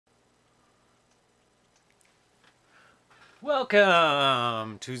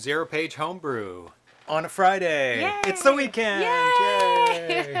Welcome to ZeroPage Homebrew on a Friday. Yay! It's the weekend. Yay!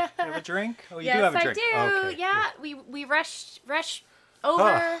 Yay! Have a drink? Oh, you yes, do have a drink. I do. Okay, yeah, we rushed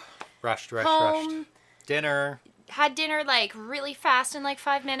over. Rushed. Home. Dinner. Had dinner like really fast in like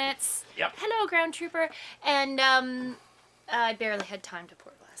 5 minutes. Yep. Hello, ground trooper. And I barely had time to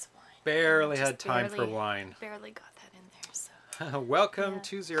pour a glass of wine. Barely had time for wine. Barely got that in there. So. Welcome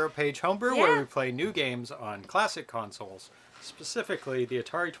to ZeroPage Homebrew, where we play new games on classic consoles, specifically the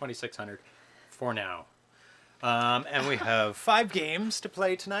Atari 2600 for now. And we have 5 games to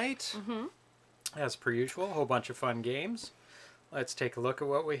play tonight, as per usual, a whole bunch of fun games. Let's take a look at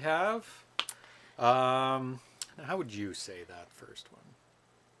what we have. How would you say that first one?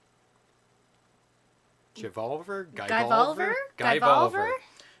 Gyvolver? Gyvolver?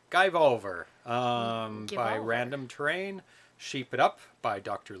 Gyvolver. By Random Terrain. Sheep It Up by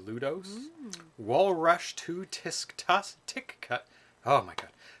Dr. Ludos. Wal-Rush 2 Oh my god.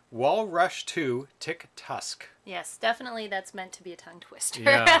 Wal-Rush 2 Tick Tusk. Yes, definitely that's meant to be a tongue twister.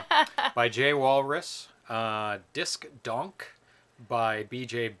 Yeah. By JWalrus. Disc Donk by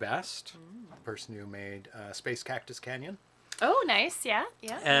BJ Best, the person who made Space Cactus Canyon. Oh, nice. Yeah.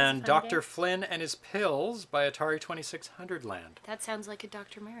 And Dr. Flin and His Pills by Atari 2600 Land. That sounds like a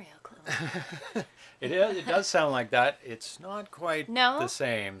Dr. Mario clone. It does sound like that. It's not quite the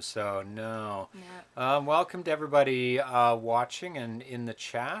same, so no. Welcome to everybody watching and in the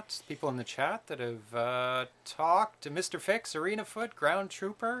chat. People in the chat that have talked to Mr. Fix, Arena Foot, Ground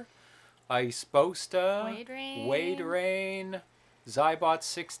Trooper, Iceposta, Wade Rain,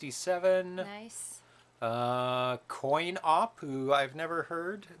 Zybot67. Nice. Coin Op, who I've never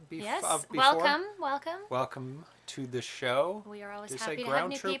heard of before. Welcome. Welcome to the show. We are always happy to have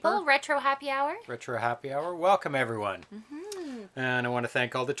new people. Retro Happy Hour. Retro Happy Hour. Welcome, everyone. And I want to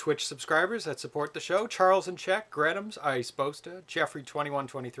thank all the Twitch subscribers that support the show. Charles and Check, Gretums, Iceposta,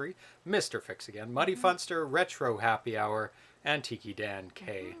 Jeffrey2123, Mr. Fix Again, Muddy Funster, Retro Happy Hour, and Tiki Dan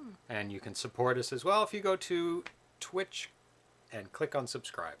K. And you can support us as well if you go to Twitch and click on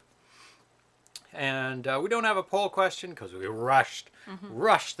subscribe. And we don't have a poll question because we rushed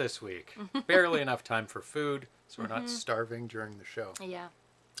this week. Barely enough time for food, so we're not starving during the show. Yeah.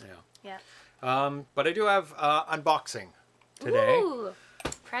 But I do have unboxing today. Ooh,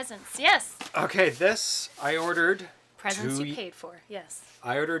 presents, yes. Okay, this I ordered. Presents you paid for, yes.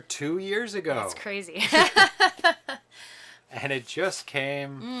 I ordered 2 years ago. That's crazy. And it just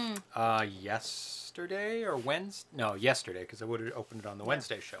came yesterday or Wednesday? No, yesterday, because I would have opened it on the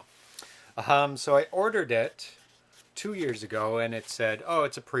Wednesday show. So I ordered it 2 years ago, and it said, oh,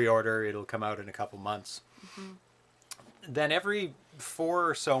 it's a pre-order. It'll come out in a couple months. Then every 4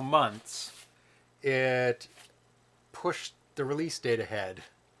 or so months, it pushed the release date ahead.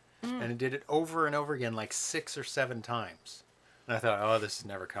 And it did it over and over again, like 6 or 7 times. And I thought, oh, this is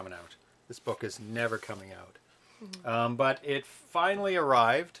never coming out. This book is never coming out. But it finally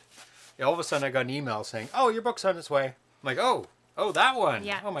arrived. All of a sudden, I got an email saying, oh, your book's on its way. I'm like, oh, that one.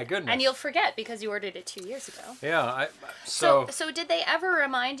 Yeah. Oh, my goodness. And you'll forget because you ordered it 2 years ago. Yeah. So did they ever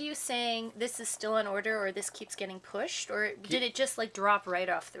remind you saying this is still on order or this keeps getting pushed? Or did it just like drop right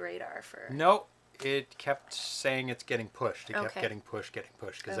off the radar for... No, it kept saying it's getting pushed. It kept getting pushed.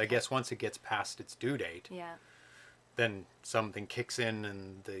 Because I guess once it gets past its due date, then something kicks in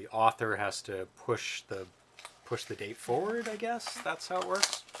and the author has to push the date forward, I guess. That's how it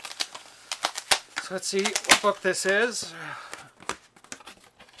works. So let's see what book this is.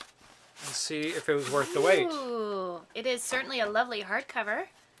 Let's see if it was worth the wait. Ooh, it is certainly a lovely hardcover.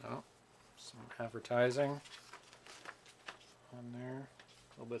 Oh, some advertising on there.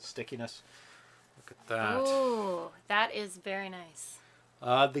 A little bit of stickiness. Look at that. Ooh, that is very nice.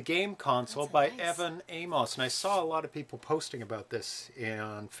 The Game Console by Evan Amos. And I saw a lot of people posting about this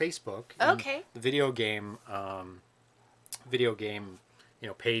on Facebook. Okay. The video game,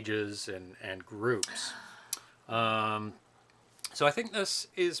 pages and groups. So I think this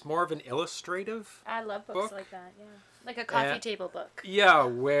is more of an illustrative I love books like that, yeah. Like a coffee table book. Yeah,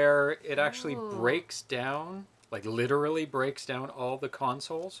 where it actually breaks down, like literally breaks down all the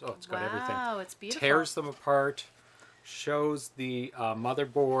consoles. Oh, it's got everything. Wow, it's beautiful. Tears them apart, shows the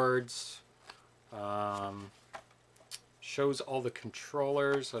motherboards, shows all the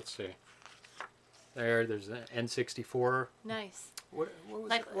controllers. Let's see. There's an N64. Nice. What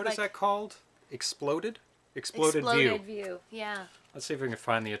is that called? Exploded view. Yeah. Let's see if we can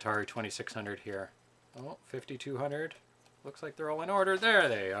find the Atari 2600 here. Oh, 5200. Looks like they're all in order. There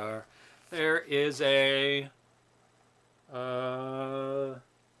they are. There is a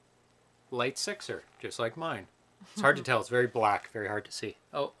light sixer, just like mine. It's hard to tell. It's very black, very hard to see.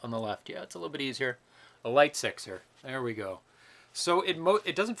 Oh, on the left. Yeah, it's a little bit easier. A light sixer. There we go. So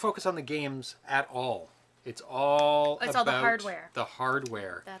it doesn't focus on the games at all. It's all It's about all the hardware. The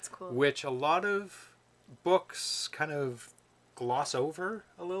hardware. That's cool. Which a lot of books kind of gloss over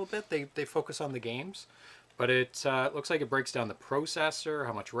a little bit. They focus on the games. But it looks like it breaks down the processor,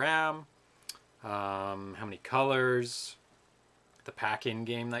 how much RAM, how many colors, the pack-in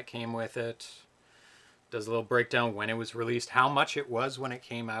game that came with it. Does a little breakdown when it was released, how much it was when it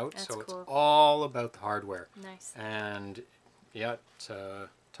came out. That's so cool. It's all about the hardware. Nice. And yeah, it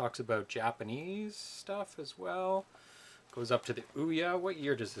talks about Japanese stuff as well. Goes up to the Ouya. What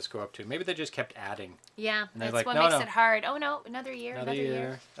year does this go up to? Maybe they just kept adding. Yeah, And they're that's like, what no, makes no. it hard. Oh no, another year.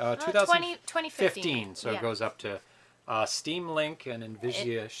 2015. So Yeah. it goes up to Steam Link and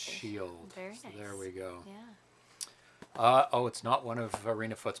Nvidia Shield. Very So nice. there we go. Yeah. Oh, it's not one of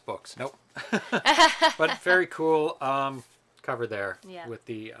ArenaFoot's books. Nope. But very cool cover there Yeah. with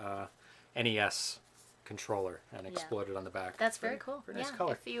the NES controller and exploded on the back. That's very cool. Very nice yeah.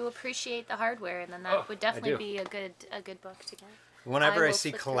 color. If you appreciate the hardware, then that would definitely do. be a good book to get. Whenever I will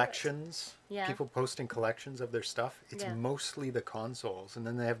see flip through it. collections, Yeah. people posting collections of their stuff, it's Yeah. mostly the consoles, and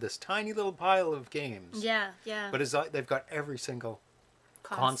then they have this tiny little pile of games. Yeah, yeah. But it's like they've got every single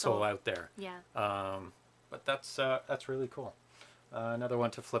console out there. Yeah. But that's really cool. Another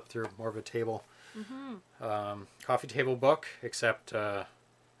one to flip through, more of a table. Coffee table book, except I'm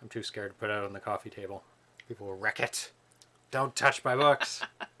too scared to put it out on the coffee table. People will wreck it. Don't touch my books.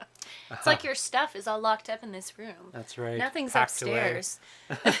 It's like your stuff is all locked up in this room. That's right. Nothing's Packed away. upstairs.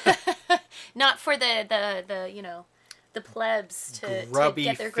 Not for the the plebs to get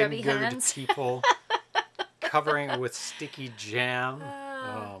their grubby fingered hands. people covering it with sticky jam.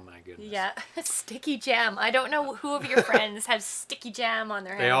 Oh my goodness. Yeah, sticky jam. I don't know who of your friends have sticky jam on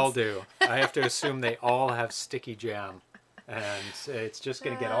their hands. They all do. I have to assume they all have sticky jam. And it's just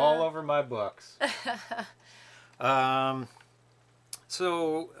going to get all over my books.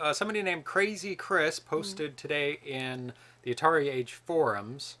 So somebody named Crazy Chris posted today in the Atari Age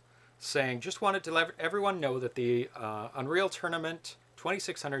forums saying, just wanted to let everyone know that the Unreal Tournament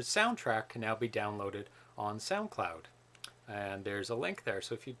 2600 soundtrack can now be downloaded on SoundCloud. And there's a link there.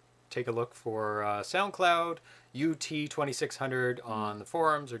 So if you take a look for SoundCloud, UT2600 on the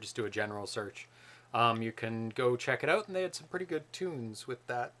forums, or just do a general search, you can go check it out. And they had some pretty good tunes with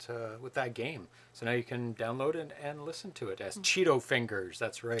that game. So now you can download it and listen to it as Cheeto Fingers.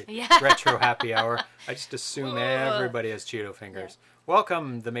 That's right. Yeah. Retro Happy Hour. I just assume everybody has Cheeto Fingers. Yeah.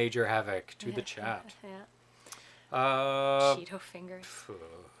 Welcome, the Major Havoc, to the chat. Yeah. Cheeto Fingers.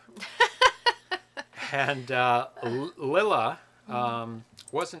 And Lilla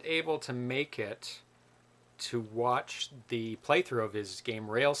wasn't able to make it to watch the playthrough of his game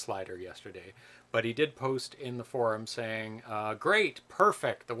Rail Slider yesterday, but he did post in the forum saying, great,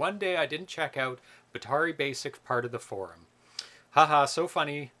 perfect, the one day I didn't check out Atari Basic part of the forum. Haha, so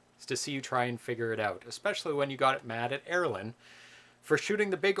funny to see you try and figure it out, especially when you got mad at Erlen for shooting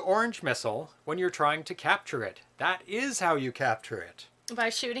the big orange missile when you're trying to capture it. That is how you capture it. By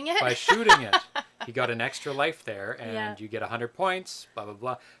shooting it? By shooting it. He got an extra life there, and you get 100 points, blah, blah,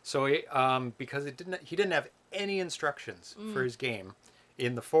 blah. So because he didn't have any instructions for his game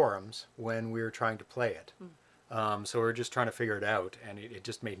in the forums when we were trying to play it. So we were just trying to figure it out, and it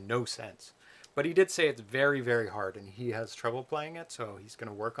just made no sense. But he did say it's very, very hard, and he has trouble playing it, so he's going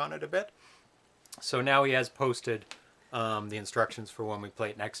to work on it a bit. So now he has posted the instructions for when we play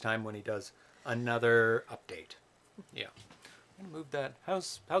it next time when he does another update. Yeah. Move that.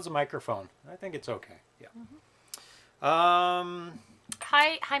 How's the microphone? I think it's okay. Yeah. Hi,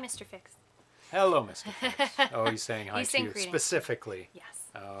 Mr. Fix. Hello, Mr. Fix. Oh, he's saying hi to you greetings. Specifically. Yes.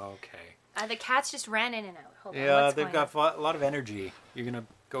 Okay. The cats just ran in and out. Hold on, Yeah, what's they've going got a lot of energy. You're gonna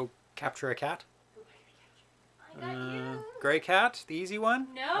go capture a cat? on? I got you. Gray cat, the easy one?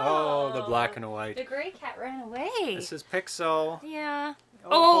 No. Oh, the black and white. The gray cat ran away. This is Pixel. Yeah.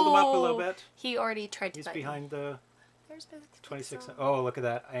 Oh, hold him up a little bit. He already tried to He's bite behind the There's 26. Pixel. Oh, look at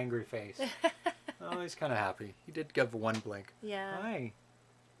that angry face. Oh, he's kind of happy. He did give one blink. Yeah. Hi.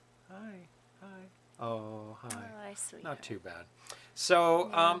 Hi. Hi. Oh, hi. Oh, I see. Not too bad.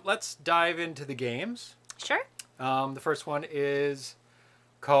 So let's dive into the games. Sure. The first one is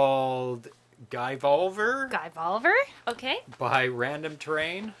called Gyvolver Gyvolver. Okay. by Random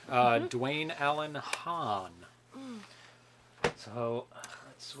Terrain, Duane Allen Hahn. So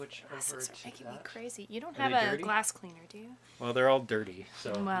let's switch over Glasses to are making that. me crazy. You don't Are have they a dirty? glass cleaner, do you? Well, they're all dirty,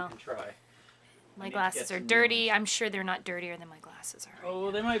 so Well, you can try. My need to glasses get are some new dirty. ones. I'm sure they're not dirtier than my glasses are. Oh,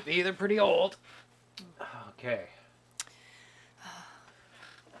 they might be. They're pretty old. Okay.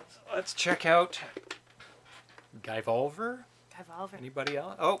 So let's check out Gyvolver. Gyvolver. Anybody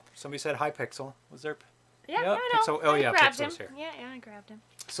else? Oh, somebody said hi, Pixel. Was there Yeah, Yep, no. Oh, I yeah, grabbed Pixel's him. here. Yeah, I grabbed him.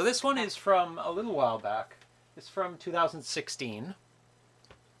 So this one is from a little while back. It's from 2016.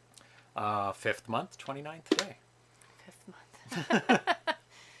 5th month, 29th day. 5th month.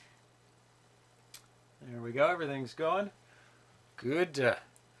 There we go. Everything's going. Good.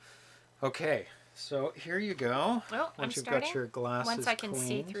 Okay. So here you go. Well, Once I'm you've starting. got your glasses Once I can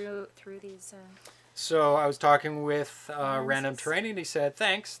see cleaned. through these. So I was talking with Random Lenses. Terrain, and he said,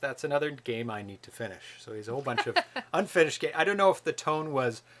 "Thanks. That's another game I need to finish." So he's a whole bunch of unfinished games. I don't know if the tone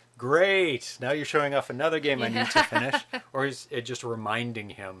was great. Now you're showing off another game I need to finish, or is it just reminding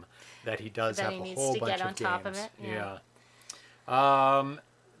him that he does That have he a needs whole to bunch get on of top of games? it, yeah.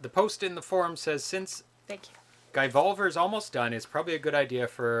 The post in the forum says, since Thank you. Gyvolver is almost done, it's probably a good idea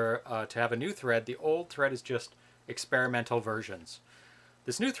for to have a new thread. The old thread is just experimental versions.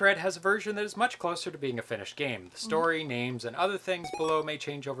 This new thread has a version that is much closer to being a finished game. The story, names, and other things below may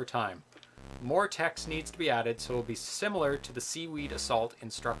change over time. More text needs to be added, so it will be similar to the Seaweed Assault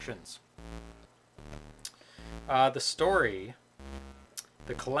instructions. The story.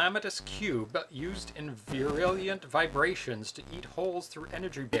 The calamitous cube used in virulent vibrations to eat holes through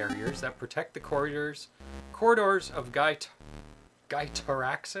energy barriers that protect the corridors of Gytaraxis.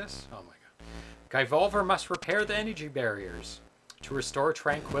 Oh my god. Gyvolver must repair the energy barriers to restore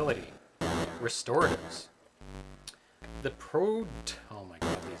tranquility. Restoratives. Oh my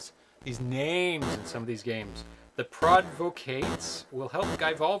god, these names in some of these games. The Prodvocates will help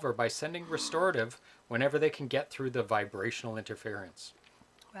Gyvolver by sending restorative whenever they can get through the vibrational interference.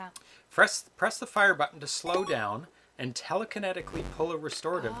 Wow. Press the fire button to slow down and telekinetically pull a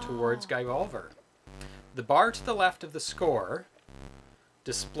restorative towards Gyvolver. The bar to the left of the score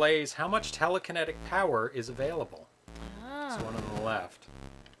displays how much telekinetic power is available. It's the one on the left.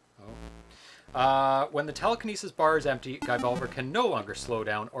 When the telekinesis bar is empty, Gyvolver can no longer slow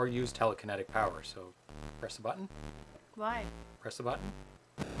down or use telekinetic power. So press the button. Why? Press the button.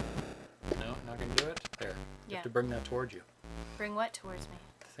 No, not going to do it. There. You have to bring that towards you. Bring what towards me?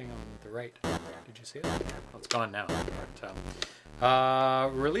 Thing on the right. Did you see it? Well, it's gone now. But,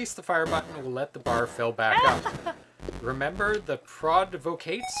 release the fire button will let the bar fill back up. Remember, the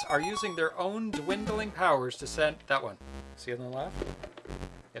Prodvocates are using their own dwindling powers to send that one. See it on the left?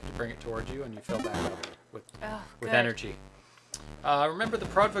 You have to bring it towards you and you fill back up with energy. Remember, the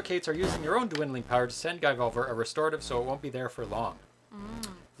Prodvocates are using their own dwindling power to send Gyvolver a restorative, so it won't be there for long.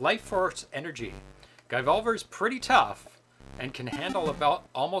 Life Force Energy. Gyvolver's pretty tough and can handle about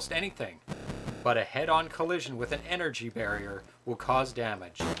almost anything, but a head-on collision with an energy barrier will cause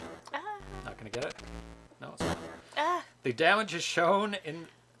damage. Not gonna get it? No, it's not. The damage is shown in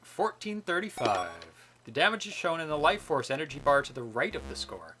 1435. The damage is shown in the Life Force energy bar to the right of the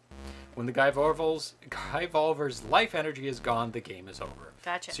score. When the Gyvolver's life energy is gone, the game is over.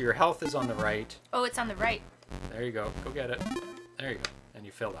 Gotcha. So your health is on the right. Oh, it's on the right. There you go. Go get it. There you go. And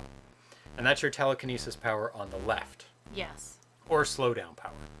you fill up. And that's your telekinesis power on the left. Yes. Or slowdown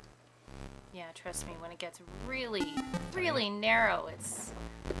power. Yeah, trust me, when it gets really, really narrow, it's...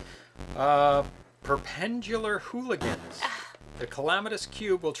 Perpendicular hooligans. The calamitous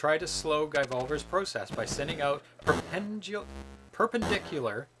cube will try to slow Gyvolver's process by sending out perpendicular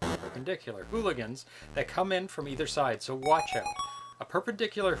hooligans that come in from either side, so watch out. A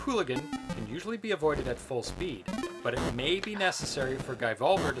perpendicular hooligan can usually be avoided at full speed, but it may be necessary for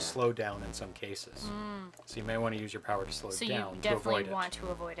Gyvolver to slow down in some cases. So you may want to use your power to slow So down you to avoid definitely it. want to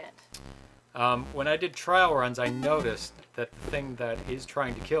avoid it. When I did trial runs, I noticed that the thing that is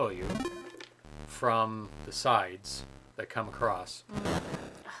trying to kill you from the sides that come across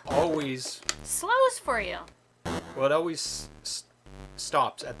always... Slows for you. Well, it always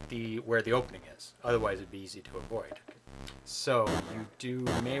stops at where the opening is. Otherwise, it'd be easy to avoid. So you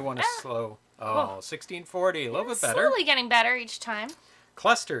may want to slow... Oh, 1640, a little bit better. Slowly getting better each time.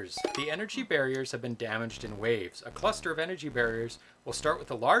 Clusters. The energy barriers have been damaged in waves. A cluster of energy barriers will start with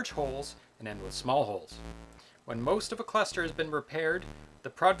the large holes and end with small holes. When most of a cluster has been repaired, the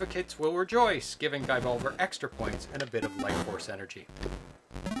Prodvocates will rejoice, giving Gyvolver extra points and a bit of life force energy.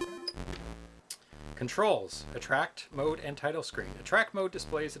 Controls. Attract mode and title screen. Attract mode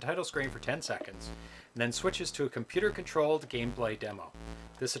displays the title screen for 10 seconds, and then switches to a computer-controlled gameplay demo.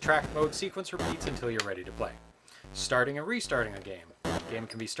 This attract mode sequence repeats until you're ready to play. Starting and restarting a game. The game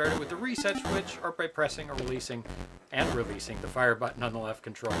can be started with the reset switch or by pressing or releasing the fire button on the left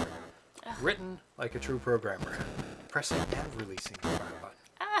controller. Written like a true programmer. Pressing and releasing the fire button.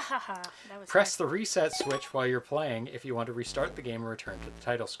 That was Press the reset switch while you're playing if you want to restart the game and return to the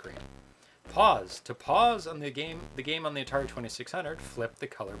title screen. Pause. To pause on the game on the Atari 2600, flip the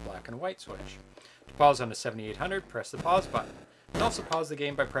color black and white switch. To pause on the 7800, press the pause button. You can also pause the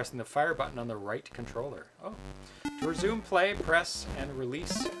game by pressing the fire button on the right controller. Oh. To resume play, press and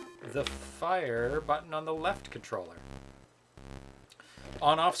release the fire button on the left controller.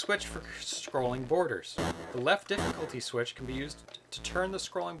 On-off switch for scrolling borders. The left difficulty switch can be used to turn the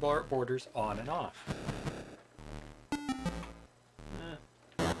scrolling borders on and off.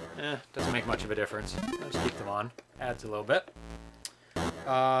 Doesn't make much of a difference. I'll just keep them on. Adds a little bit.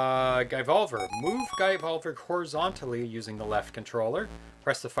 Gyvolver. Move Gyvolver horizontally using the left controller.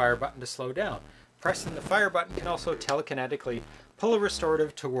 Press the fire button to slow down. Pressing the fire button can also telekinetically pull a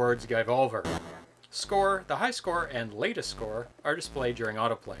restorative towards Gyvolver. Score, the high score and latest score are displayed during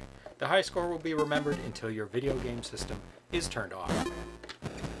autoplay. The high score will be remembered until your video game system is turned off.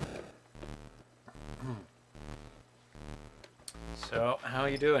 So, how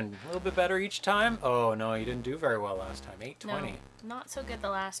you doing? A little bit better each time? Oh no, you didn't do very well last time. 820. No, not so good the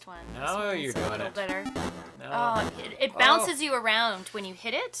last one. No, you're doing it. A little better. No. Oh, it bounces you around when you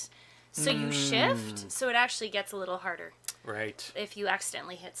hit it, so you shift, so it actually gets a little harder. Right. If you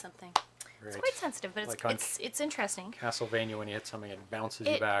accidentally hit something. Right. It's quite sensitive, but Like it's interesting. Castlevania, when you hit something, it bounces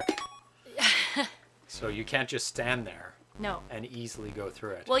you back. So you can't just stand there. No. And easily go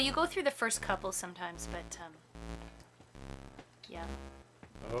through it. Well, you go through the first couple sometimes, but yeah.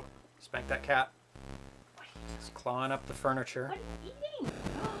 Oh, spank that cat. It's clawing up the furniture. What are you eating?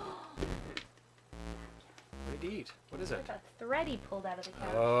 What did he eat? What is it? Like a thread he pulled out of the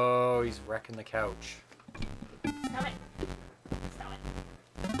couch. Oh, he's wrecking the couch. Stop it. Stop it.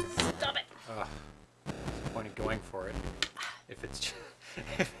 Stop it. Ugh. What's the point of going for it? If it's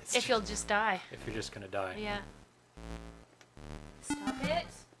if you'll just die. If you're just gonna die. Yeah. Stop it.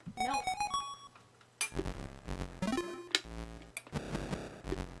 No.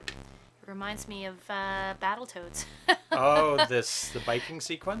 It reminds me of Battletoads. Oh, the biking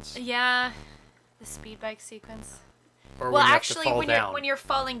sequence? Yeah. The speed bike sequence. Or Well, when you actually, have to fall when you're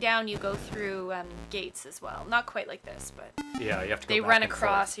falling down, you go through gates as well. Not quite like this, but yeah, you have to go they back run and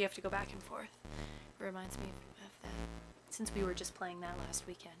across. forth. So you have to go back and forth. It reminds me of that. Since we were just playing that last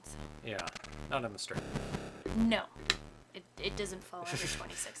weekend. So. Yeah, not on the straight. No, it doesn't fall under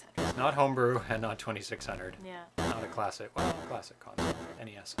 2600. It's not Homebrew and not 2600. Yeah. Not a classic. Well, classic console.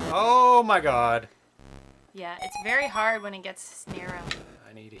 NES. Oh my god. Yeah, it's very hard when it gets narrow.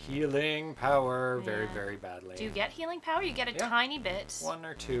 I need healing power very, Yeah. very badly. Do you get healing power? You get a tiny bit. 1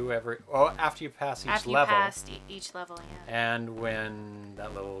 or 2 every... Oh, after you pass each after level. you pass each level, yeah. And when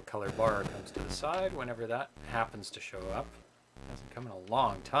that little colored bar comes to the side, whenever that happens to show up, hasn't come in a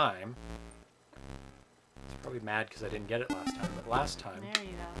long time. It's probably mad because I didn't get it last time, but last time... There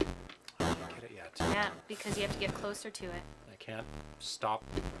you go. I didn't get it yet. Yeah, because you have to get closer to it. I can't stop.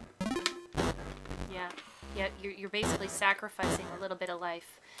 Yeah. Yeah, you're basically sacrificing a little bit of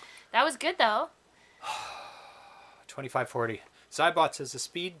life. That was good, though. 2540. Zybot says the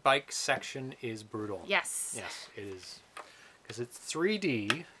speed bike section is brutal. Yes. Yes, it is. Because it's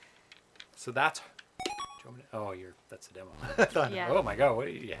 3D. So that's... Do you want me to... Oh, that's a demo. I thought, Yeah. oh my god,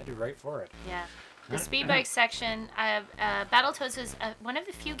 what, you headed right for it. Yeah. The speed bike section, Battletoads was one of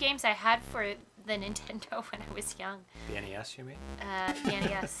the few games I had for the Nintendo when I was young. The NES, you mean? The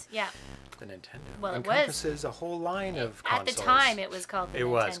NES, yeah. The Nintendo. Well, it was. Encompasses a whole line of consoles. At the time, it was called the It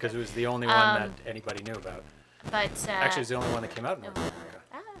Nintendo. was, because it was the only one that anybody knew about. But Actually, it's the only one that came out in North America.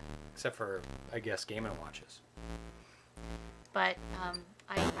 Ah. Except for, I guess, Game & Watches. But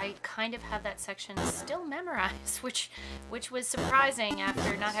I kind of have that section still memorized, which was surprising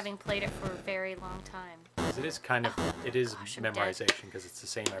after not having played it for a very long time. 'Cause it is kind of, it is Gosh, I'm dead. memorization, because it's the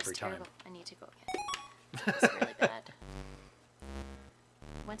same every It's time. terrible. I need to go again. It's really bad.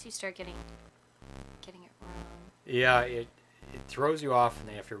 Once you start getting it wrong. Yeah, it throws you off, and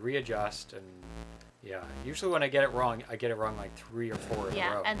they have to readjust, and yeah. Usually when I get it wrong like 3 or 4 in a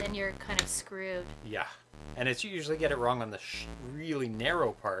Yeah, row. and then you're kind of screwed. Yeah. And it's usually get it wrong on the really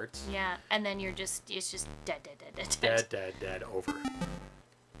narrow parts. Yeah, and then it's just dead. Dead, over.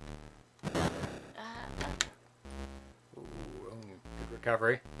 Ooh, good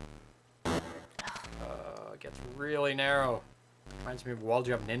recovery. It gets really narrow. Reminds me of Wall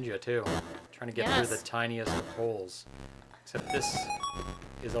Jump Ninja, too. Trying to get through the tiniest of holes. Except this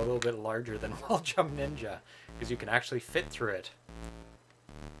is a little bit larger than Wall Jump Ninja, because you can actually fit through it.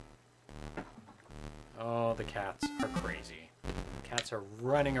 Oh, the cats are crazy. Cats are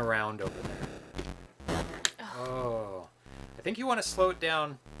running around over there. Oh. I think you want to slow it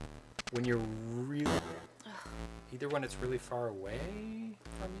down when you're really... Either when it's really far away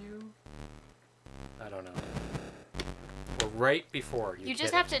from you? I don't know. Or right before you You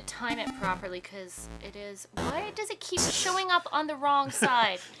just hit have to time it properly, because it is... Why does it keep showing up on the wrong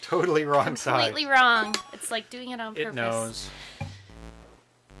side? Totally wrong side. Completely wrong. It's like doing it on purpose. It knows.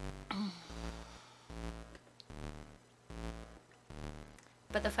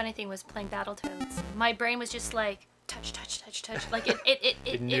 But the funny thing was playing Battletoads. My brain was just like touch, touch, touch, touch. Like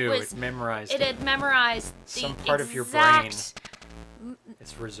it knew, was. it memorized. It had memorized some part of your brain.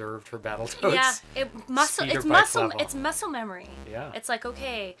 It's reserved for Battletoads. Yeah, it's muscle memory. Yeah. It's like,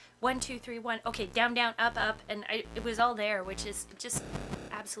 okay, 1, 2, 3, 1. Okay, down, down, up, up, and it was all there, which is just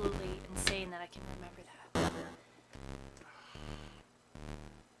absolutely insane that I can remember that.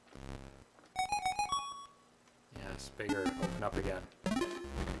 Yes, bigger. Open up again.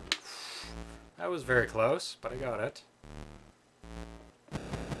 That was very close, but I got it.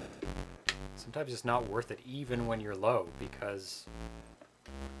 Sometimes it's not worth it even when you're low because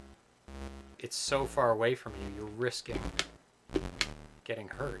it's so far away from you, you're risking getting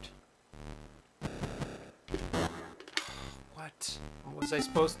hurt. What? What was I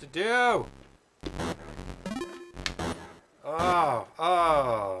supposed to do? Oh,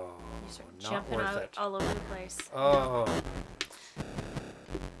 You start not jumping worth out it. all over the place. Oh.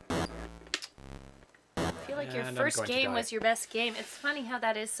 I feel like your And I'm first going to game die. was your best game. It's funny how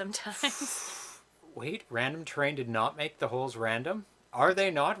that is sometimes. Wait, random terrain did not make the holes random? Are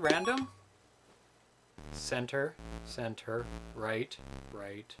they not random? Center, center, right,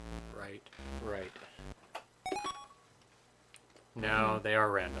 right, right, right. No, they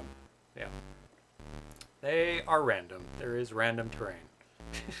are random. Yeah. They are random. There is random terrain.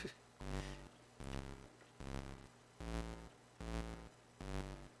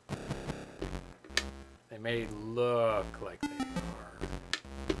 They may look like they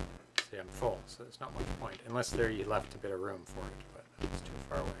are. See, I'm full, so there's not much point. Unless there you left a bit of room for it, but it's too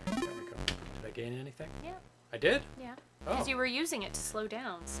far away. There we go. Did I gain anything? Yeah. I did? Yeah. Oh. Because you were using it to slow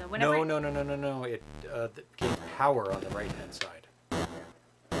down, so whenever... No. It gained power on the right-hand side.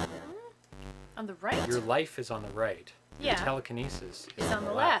 On the right? Your life is on the right. Yeah. Your telekinesis is on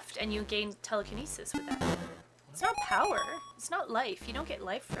the left, and you gain telekinesis with that. It's not power. It's not life. You don't get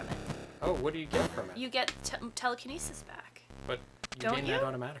life from it. Oh, what do you get from it? You get telekinesis back. But you Don't gain you? that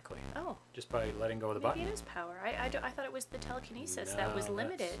automatically. Oh. Just by letting go of the Maybe button. it is power. I thought it was the telekinesis No, that was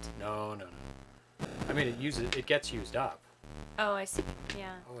limited. No. I mean, it gets used up. Oh, I see.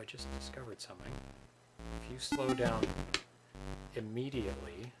 Yeah. Oh, I just discovered something. If you slow down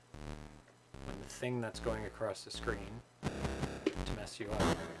immediately when the thing that's going across the screen to mess you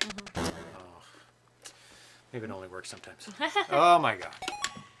up. Oh, maybe it only works sometimes. Oh my god.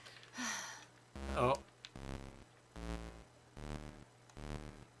 Oh.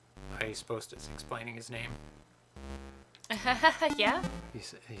 He's supposed to. Is explaining his name. Yeah?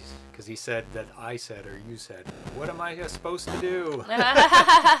 Because he said that I said or you said, what am I supposed to do?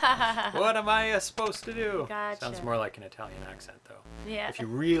 What am I supposed to do? Gotcha. Sounds more like an Italian accent, though. Yeah. If you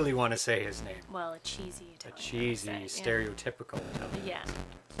really want to say his name. Well, a cheesy Italian A cheesy, accent, stereotypical Italian Yeah.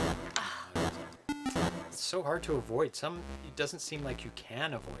 accent. It's so hard to avoid. It doesn't seem like you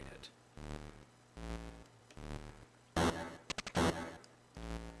can avoid it.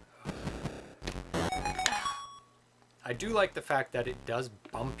 I do like the fact that it does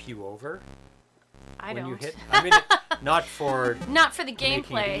bump you over I when don't. you hit. I mean, not for the making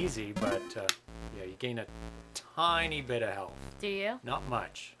gameplay. it easy, but yeah, you gain a tiny bit of health. Do you? Not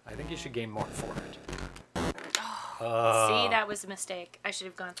much. I think you should gain more for it. See, that was a mistake. I should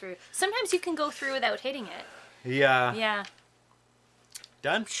have gone through. Sometimes you can go through without hitting it. Yeah. Yeah.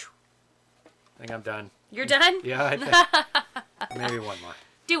 Done? I think I'm done. You're done? Yeah, I think. Maybe one more.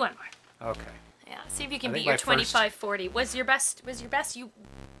 Do one more. Okay. Yeah. See if you can I beat think your my first- 25-40. Was your best? We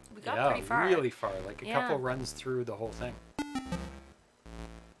got pretty far. Really far. Like a Yeah. couple runs through the whole thing.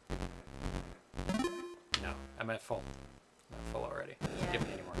 No, I'm at full. I'm at full already. Just Yeah. give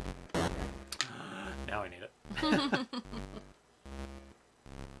me any more. Now I need it.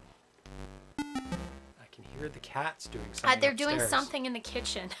 I can hear the cats doing something They're doing upstairs. something in the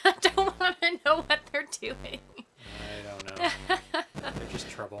kitchen. I don't want to know what they're doing. I don't know. They're just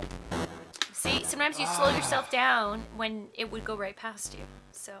trouble. See, sometimes you slow yourself down when it would go right past you.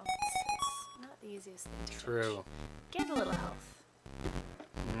 So it's not the easiest thing to True. Get a little health.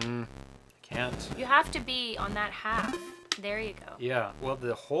 I can't. You have to be on that half. There you go. Yeah, well,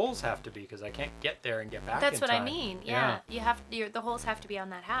 the holes have to be because I can't get there and get back That's in what time. I mean. Yeah, the holes have to be on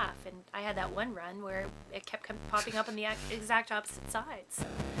that half, and I had that one run where it kept popping up on the exact opposite sides.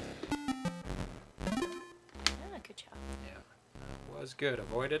 Yeah, good job. Yeah, that was good.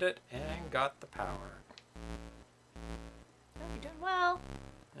 Avoided it and got the power. Oh, you're doing well.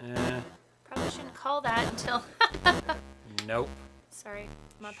 Probably Probably shouldn't call that until. Nope. Sorry,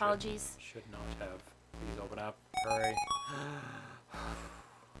 my apologies. Should not have. Please open up. Hurry.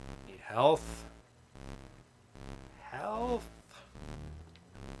 Need health. Health.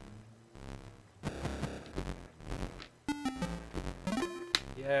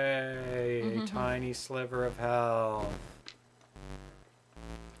 Yay, a tiny sliver of health.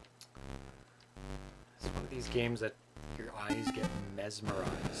 It's one of these games that your eyes get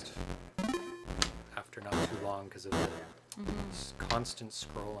mesmerized after not too long because of constant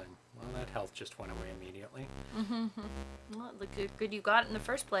scrolling. Well, that health just went away immediately. Well, look how good you got in the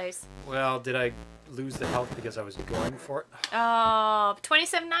first place. Well, did I lose the health because I was going for it? Oh,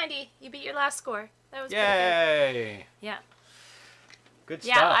 2790. You beat your last score. That was pretty Yay! good. Yeah. Good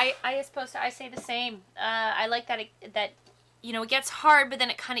Yeah, stuff. I say the same. I like that that you know, it gets hard, but then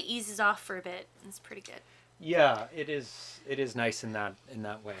it kind of eases off for a bit. It's pretty good. Yeah, it is. It is nice in that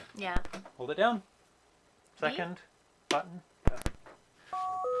way. Yeah. Hold it down. Second button.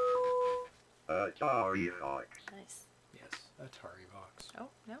 Atari box. Nice. Yes, Atari box. Oh,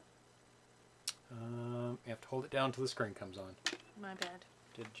 no. You have to hold it down until the screen comes on. My bad.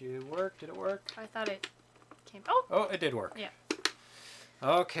 Did you work? Did it work? I thought it came. Oh. Oh, it did work. Yeah.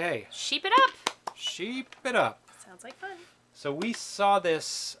 Okay. Sheep it up. Sheep it up. Sounds like fun. So we saw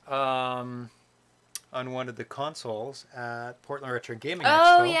this on one of the consoles at Portland Retro Gaming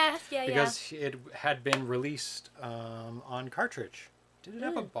Expo. Oh, yeah. Because it had been released on cartridge. Did it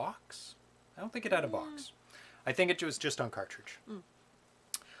have a box? I don't think it had a box. I think it was just on cartridge.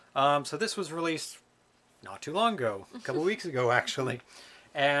 So this was released not too long ago, a couple weeks ago actually.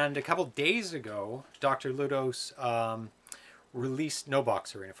 And a couple days ago, Dr. Ludos released, no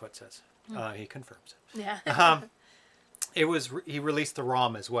box, Arena Foot says. He confirms it. Yeah. He released the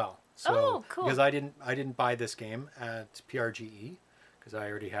ROM as well. So, oh, cool. Because I didn't buy this game at PRGE because I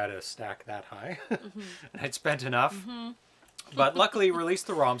already had a stack that high and I'd spent enough. But luckily he released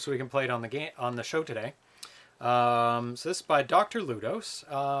the ROM so we can play it on the show today. So this is by Dr. Ludos.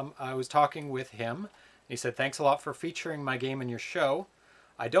 I was talking with him. He said, "Thanks a lot for featuring my game in your show.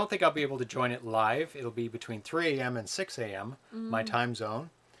 I don't think I'll be able to join it live. It'll be between 3 a.m. and 6 a.m. my time zone.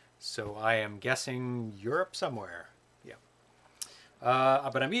 So I am guessing Europe somewhere. Yeah.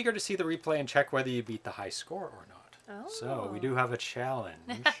 But I'm eager to see the replay and check whether you beat the high score or not." Oh. So we do have a challenge.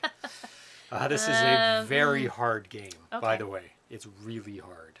 This is a very hard game, by the way. It's really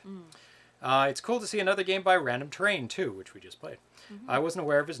hard. It's cool to see another game by Random Terrain, too, which we just played. I wasn't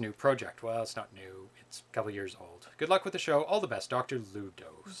aware of his new project. Well, it's not new. It's a couple years old. Good luck with the show. All the best, Dr.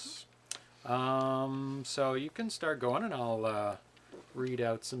 Ludos. So you can start going, and I'll read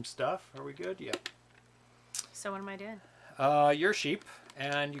out some stuff. Are we good? Yeah. So what am I doing? You're sheep,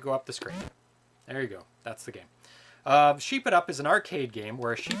 and you go up the screen. There you go. That's the game. Sheep It Up is an arcade game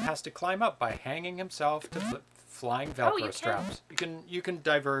where a sheep has to climb up by hanging himself to flying Velcro straps. You can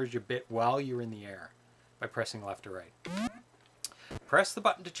diverge a bit while you're in the air by pressing left or right. Press the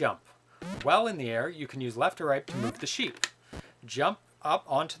button to jump. While in the air, you can use left or right to move the sheep. Jump up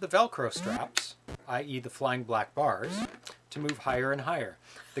onto the Velcro straps, i.e. the flying black bars, to move higher and higher.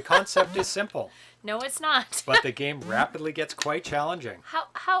 The concept is simple. No, it's not. But the game rapidly gets quite challenging. How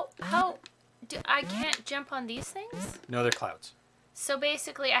I can't jump on these things? No, they're clouds. So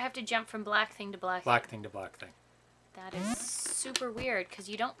basically I have to jump from black thing to black Black thing to black thing. That is super weird because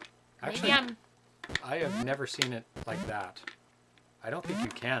you don't. Actually, I have never seen it like that. I don't think you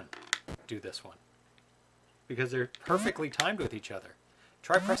can do this one because they're perfectly timed with each other.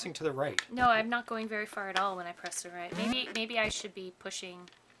 Try pressing to the right. No, I'm not going very far at all when I press the right. Maybe I should be pushing.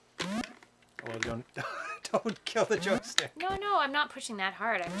 Well, don't kill the joystick. No, I'm not pushing that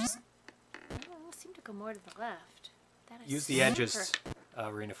hard. I seem to go more to the left. That is Use the edges,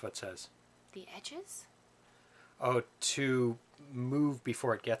 Arena Foot says. The edges? Oh, to move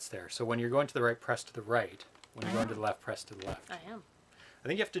before it gets there. So when you're going to the right, press to the right. When you're going to the left, press to the left. I am. I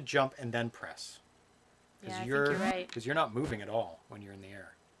think you have to jump and then press. Yeah, I think you're right. Because you're not moving at all when you're in the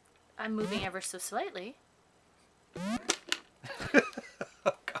air. I'm moving ever so slightly. Oh,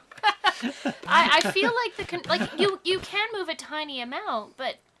 God. I feel like you can move a tiny amount,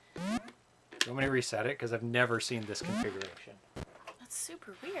 but... Do you want me to reset it? Because I've never seen this configuration. That's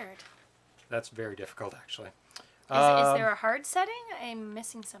super weird. That's very difficult, actually. Is there a hard setting? I'm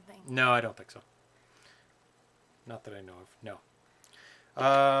missing something. No, I don't think so. Not that I know of. No.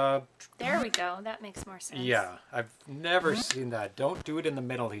 There we go. That makes more sense. Yeah, I've never seen that. Don't do it in the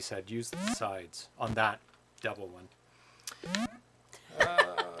middle, he said. Use the sides on that double one.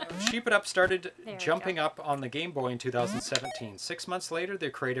 Sheep It Up started jumping up on the Game Boy in 2017. 6 months later, the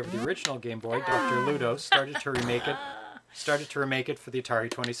creator of the original Game Boy, Dr. Ludos, started to remake it for the Atari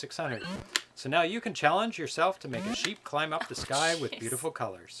 2600. So now you can challenge yourself to make a sheep climb up the sky with beautiful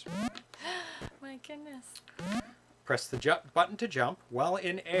colors. My goodness. Press the button to jump. While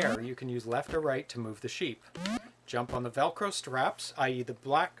in air, you can use left or right to move the sheep. Jump on the Velcro straps, i.e. the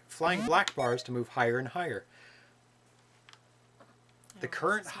flying black bars, to move higher and higher. The No,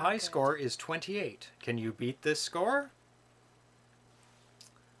 current this is not high good. score is 28. Can you beat this score?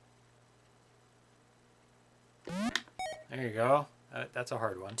 There you go. That's a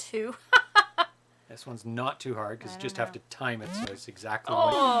hard one. 2. This one's not too hard because I you just don't have to time it so it's exactly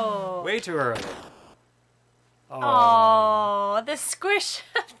Oh. way too early. Oh, the squish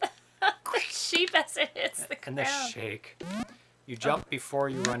of the sheep as it hits the And ground. the shake. You jump before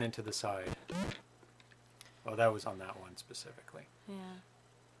you run into the side. Well, that was on that one specifically. Yeah.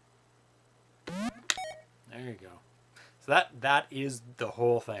 There you go. So that is the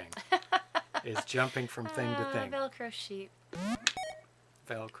whole thing. Is jumping from thing to thing. Velcro sheep.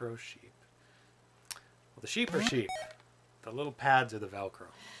 Velcro sheep. Well, the sheep are sheep. The little pads are the Velcro.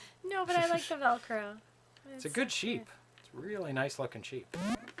 No, but I like the Velcro. It's a good sheep. It's a really nice looking sheep.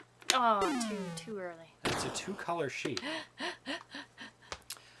 Oh, too early. It's a 2-color sheep.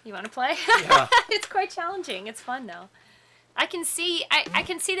 You want to play? Yeah. It's quite challenging. It's fun though. I can see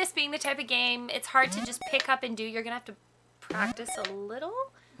this being the type of game it's hard to just pick up and do. You're gonna have to practice a little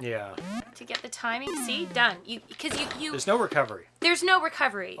Yeah. to get the timing. See, done. Because you There's no recovery. there's no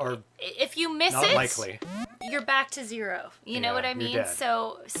recovery. Or if you miss not it, likely. you're back to 0. You know Yeah, what I you're mean? dead.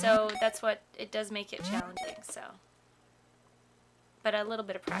 So that's what it does make it challenging. So, but a little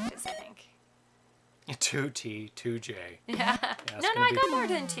bit of practice, I think. 2T, 2J. Yeah. it's No, gonna I be- got more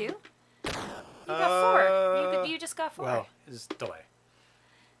than 2. You got 4. You just got 4. Well, it's delay.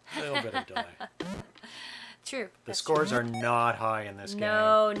 A little bit of delay. True. The scores are not high in this game.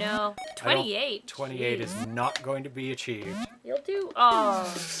 No. I don't- 28. 28 Jeez. is not going to be achieved. You'll do.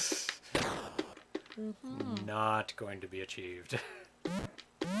 Oh. Not going to be achieved.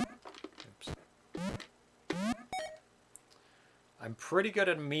 Oops. I'm pretty good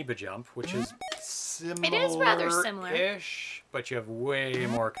at amoeba jump, which is similar. It is rather similar. Ish, but you have way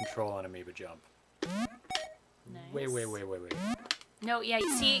more control on amoeba jump. Nice. Way. No, yeah.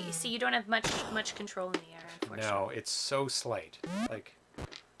 See, you don't have much control in the air, unfortunately. No, it's so slight. Like,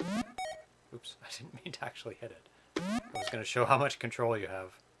 oops, I didn't mean to actually hit it. I was going to show how much control you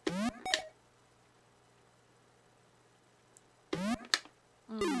have.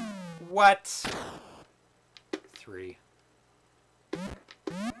 What? 3.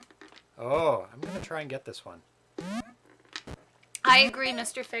 Oh, I'm going to try and get this one. I agree,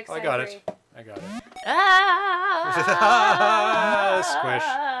 Mr. Fix. Oh, I got agree. it. I got it. Ah! Squish.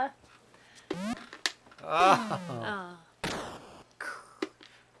 Oh. Oh.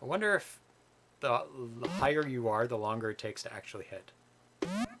 I wonder if the higher you are, the longer it takes to actually hit.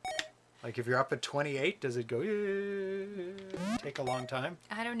 Like if you're up at 28, does it go take a long time?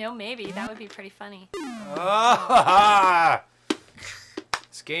 I don't know. Maybe that would be pretty funny. Ah!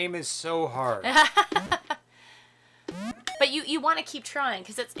 This game is so hard. But you want to keep trying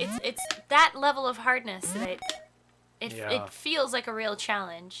because it's that level of hardness that Yeah. it feels like a real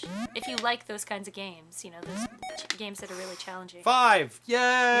challenge. If you like those kinds of games, you know, those games that are really challenging. 5!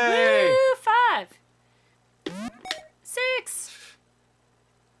 Yay! Woo! 5, 6,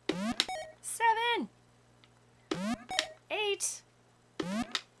 7, 8. Oh.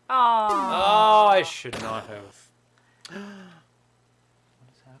 Oh, I should not have. What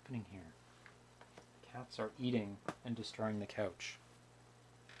is happening here? Cats are eating and destroying the couch.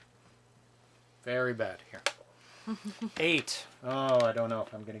 Very bad. Here. 8. Oh, I don't know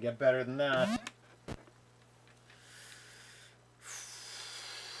if I'm going to get better than that.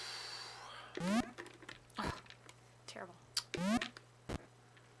 Terrible.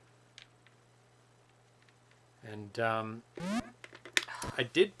 And I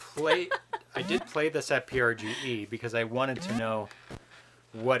did play this at PRGE because I wanted to know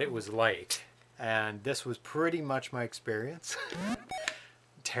what it was like, and this was pretty much my experience.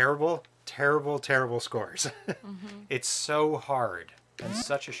 Terrible scores. It's so hard and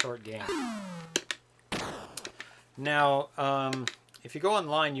such a short game. Now, if you go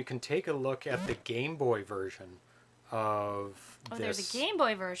online, you can take a look at the Game Boy version of Oh, this. there's a Game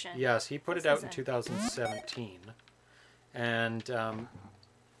Boy version. Yes, he put This it out is in a- 2017. And, stop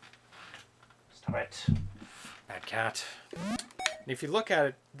it. Bad cat. And if you look at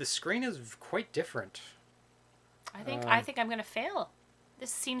it, the screen is quite different. I think I'm gonna fail.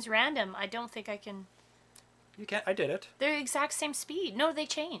 This seems random. I don't think I can. You can't, I did it. They're the exact same speed. No, they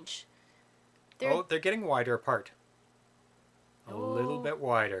change. They're Oh, they're getting wider apart. A little Oh. bit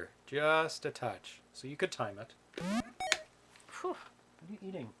wider. Just a touch. So you could time it. Whew. What are you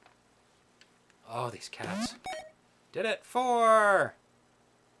eating? Oh, these cats. Did it. 4!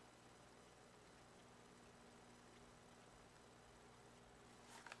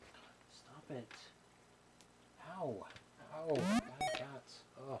 Stop it. Ow. Ow. Bad cats.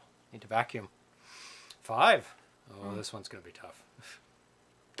 Oh, need to vacuum. 5. Oh, this one's going to be tough.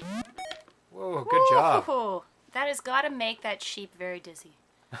 Oh, good job. Ooh, that has got to make that sheep very dizzy.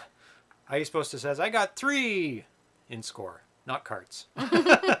 How are you supposed to says, I got 3 in score, not carts.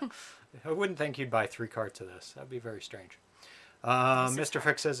 I wouldn't think you'd buy 3 carts of this. That'd be very strange. Mr.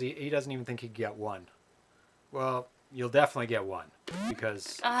 Frick says he doesn't even think he'd get 1. Well, you'll definitely get 1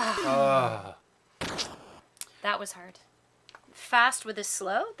 because... That was hard. Fast with a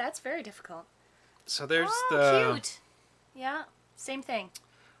slow? That's very difficult. So there's cute. Yeah, same thing.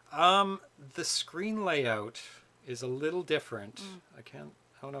 the screen layout is a little different. I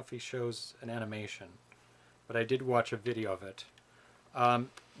don't know if he shows an animation, but I did watch a video of it.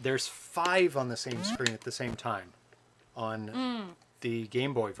 There's 5 on the same screen at the same time on the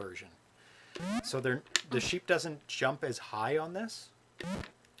Game Boy version. So the sheep doesn't jump as high on this,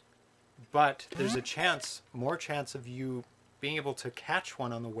 but there's a chance, more chance of you being able to catch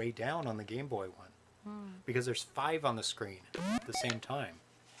one on the way down on the Game Boy one, because there's 5 on the screen at the same time.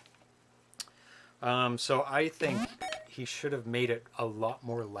 So I think he should have made it a lot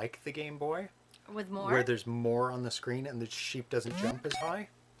more like the Game Boy. With more? Where there's more on the screen and the sheep doesn't jump as high.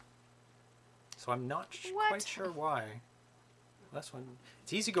 So I'm not quite sure why. This one,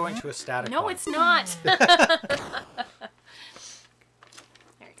 it's easy going to a static No, one. it's not. There you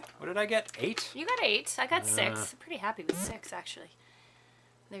go. What did I get? 8? You got 8. I got 6. I'm pretty happy with 6, actually.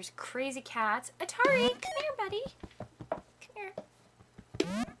 There's crazy cats. Atari, come here, buddy. Come here.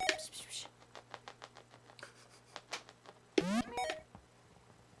 Come here.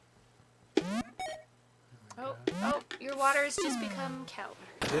 Oh, your water has just become cow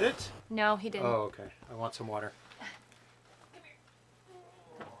water. Did it? No, he didn't. Oh, okay. I want some water. Come here.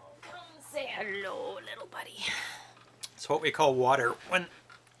 Come say hello, little buddy. It's what we call water. When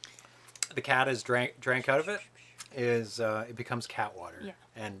the cat is drank out of it, it becomes cat water. Yeah.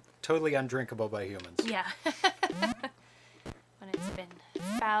 And totally undrinkable by humans. Yeah. When it's been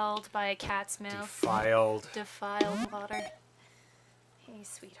fouled by a cat's mouth. Defiled water. Hey,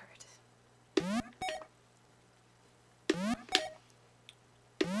 sweetheart.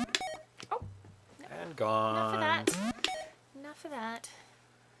 Oh. And gone. Enough of that. Enough of that.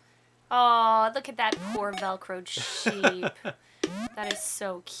 Oh, look at that poor Velcroed sheep. That is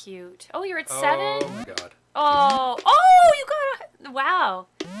so cute. Oh, you're at 7? Oh my god. Oh, oh, you got a... Wow.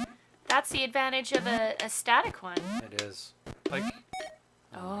 That's the advantage of a static one. It is. Like...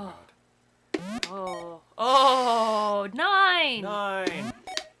 Oh. Oh, 9. 9.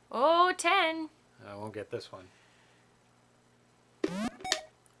 Oh, 10. I won't get this one.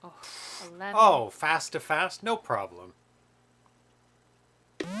 Oh, 11. Oh, fast to fast? No problem.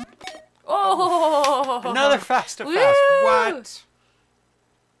 Oh! Another fast to fast. Woo! What?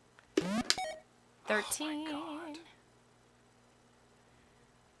 13. Oh my God.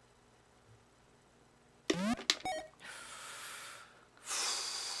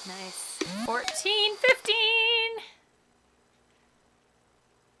 Nice. 14, 15.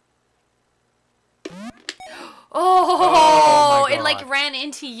 Oh, my it like God. ran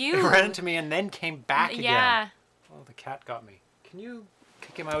into you. It ran into me and then came back again. Yeah. Oh, the cat got me. Can you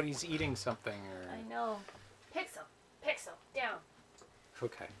kick him out? He's eating something. Or... I know. Pixel, down.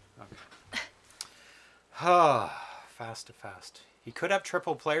 Okay. Ah, fast to fast. He could have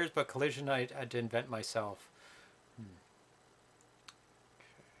triple players, but Collision I had to invent myself.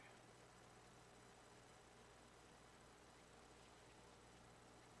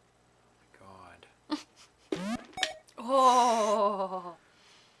 Oh.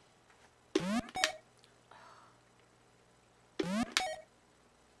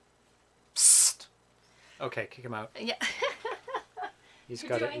 Psst. Okay, kick him out. Yeah. He's You're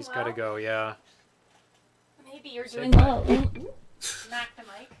got doing to well? go. Yeah. Maybe you're Say doing bye. well. Smack the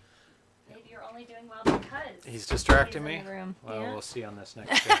mic. Maybe you're only doing well because He's distracting he's me. in the room. Well, Yeah. we'll see on this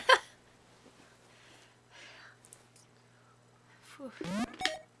next stream. Whew.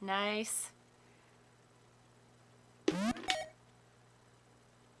 Nice.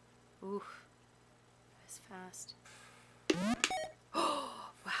 Ooh. That was fast.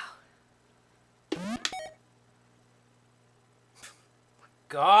 Oh, wow.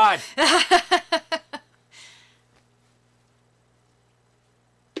 God.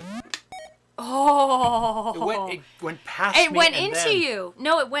 Oh. It went past It me went and into then- you.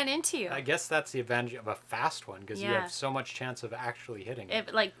 No, it went into you. I guess that's the advantage of a fast one, because you Yeah. have so much chance of actually hitting it.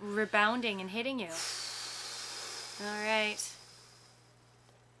 It like rebounding and hitting you. All right.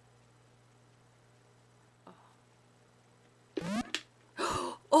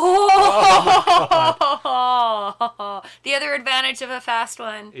 Oh! The other advantage of a fast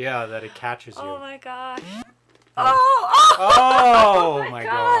one. Yeah, that it catches you. Oh my gosh. Oh, Oh! oh my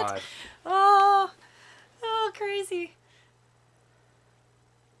God. Oh! Oh, crazy.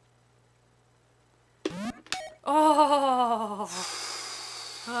 Oh.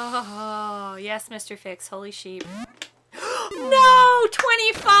 Oh, yes, Mr. Fix. Holy sheep. No,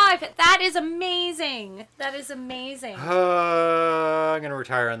 25. That is amazing. That is amazing. I'm gonna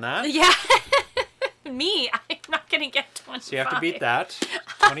retire on that. Yeah. Me, I'm not gonna get 25. So you have to beat that.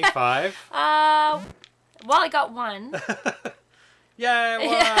 25. Well, I got one. Yay,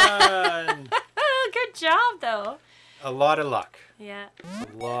 one! Good job, though. A lot of luck. Yeah.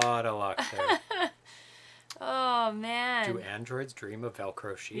 A lot of luck there. Oh, man. Do androids dream of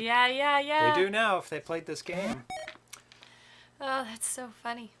Velcro sheep? Yeah, yeah, yeah. They do now if they played this game. Oh, that's so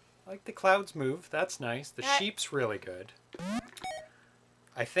funny. Like the clouds move. That's nice. The sheep's really good.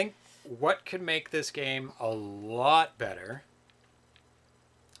 I think what could make this game a lot better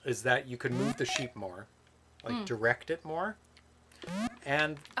is that you could move the sheep more. Like direct it more.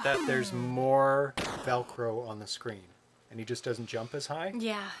 And that there's more Velcro on the screen. And he just doesn't jump as high.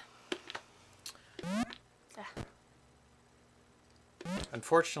 Yeah.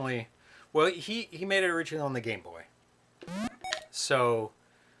 Unfortunately, well, he made it originally on the Game Boy. So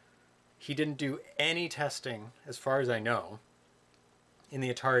he didn't do any testing, as far as I know, in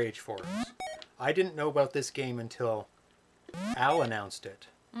the Atari Age forums. I didn't know about this game until Al announced it,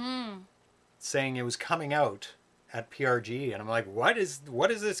 saying it was coming out at PRG, and I'm like, what is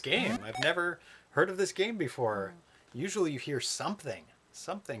this game? I've never heard of this game before. Usually you hear something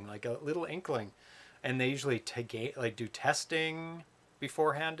like a little inkling, and they usually do testing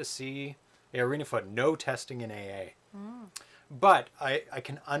beforehand to see. Yeah, ArenaFoot, no testing in AA. But I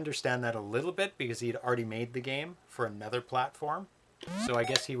can understand that a little bit because he had already made the game for another platform. So I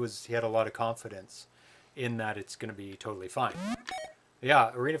guess he had a lot of confidence in that it's going to be totally fine.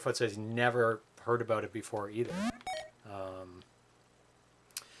 Yeah, ArenaFoot says he never heard about it before either.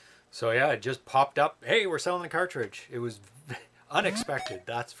 So yeah, it just popped up. Hey, we're selling the cartridge. It was unexpected,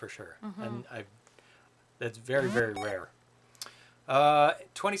 that's for sure. And that's very, very rare.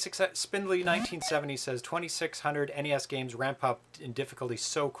 26 Spindly 1970 says 2600 NES games ramp up in difficulty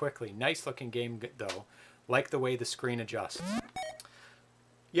so quickly. Nice looking game though. Like the way the screen adjusts.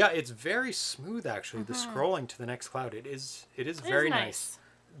 Yeah, it's very smooth actually. The scrolling to the next cloud. It is very nice.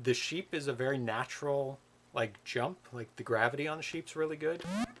 The sheep is a very natural like jump. Like the gravity on the sheep's really good.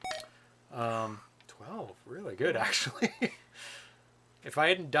 12, really good actually. If I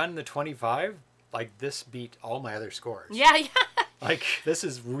hadn't done the 25, like this beat all my other scores. Yeah, yeah. Like, this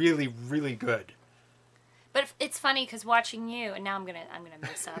is really, really good. But it's funny because watching you, and now I'm gonna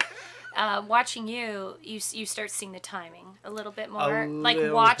mess up. Watching you start seeing the timing a little bit more. Like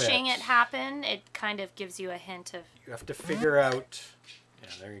watching it happen, it kind of gives you a hint of. You have to figure out. Yeah,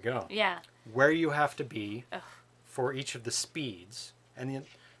 there you go. Yeah. Where you have to be for each of the speeds, and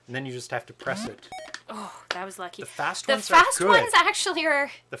then you just have to press it. Oh, that was lucky. The fast ones actually are.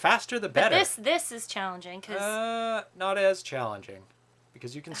 The faster, the better. But this is challenging because. Not as challenging,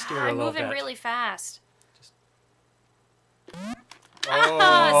 because you can steer a little bit. I'm moving really fast. Just...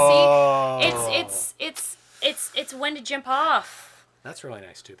 See, it's when to jump off. That's really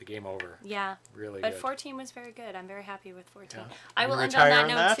nice too. The game over. Yeah. Really but good. 14 was very good. I'm very happy with 14. Yeah. I will end on that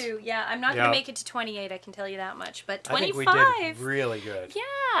note too. Yeah, I'm not going to make it to 28, I can tell you that much. But 25. I think we did really good.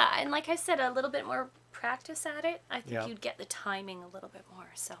 Yeah, and like I said, a little bit more practice at it, I think you'd get the timing a little bit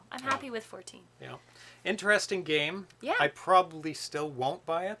more. So I'm happy with 14. Yeah. Interesting game. Yeah. I probably still won't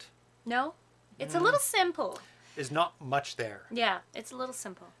buy it. No? It's a little simple. There's not much there. Yeah, it's a little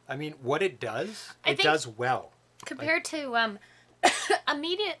simple. I mean, what it does, it does well. Compared to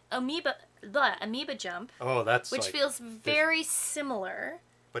Amoeba Jump. Oh, that's which feels very similar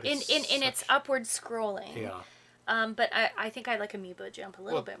but in its upward scrolling. Yeah. But I think I like Amoeba Jump a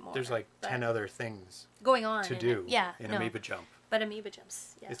little bit more. There's like 10 other things going on to do in Amoeba Jump. But Amoeba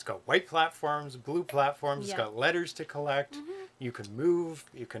Jumps, yeah. It's got white platforms, blue platforms, it's got letters to collect. You can move,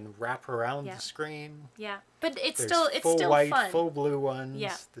 you can wrap around the screen. Yeah. But it's still full white, fun. Full blue ones.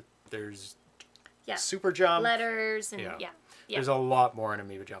 Yeah. There's super jump. Letters and There's a lot more in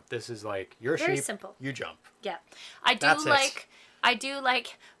Amoeba Jump. This is like your very sheep, simple. You jump. Yeah. I do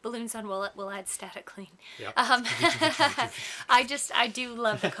like balloons on will add static clean. Yep. I do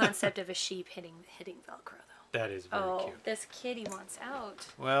love the concept of a sheep hitting Velcro though. That is very cute. Oh, this kitty wants out.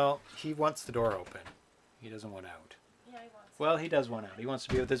 Well, he wants the door open. He doesn't want out. Yeah, he wants. Well, he does want out. He wants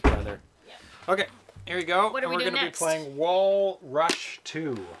to be with his brother. Yeah. Okay, here we go. What are we doing going to next? be playing Wal-Rush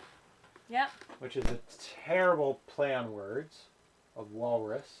 2. Yep. Which is a terrible play on words of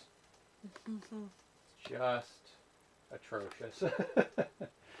walrus. Just atrocious.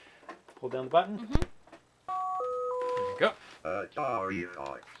 Pull down the button. There you go. Atari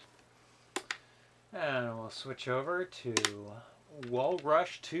Fox. And we'll switch over to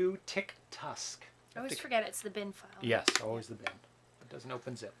Wal-Rush 2 Tusk. I always forget it's the bin file. Yes, always the bin. It doesn't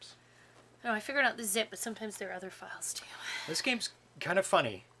open zips. No, I figured out the zip, but sometimes there are other files too. This game's kind of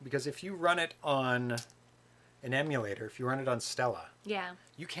funny because if you run it on an emulator, if you run it on Stella, Yeah.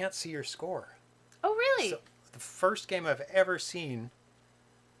 you can't see your score. Oh, really? So, the first game I've ever seen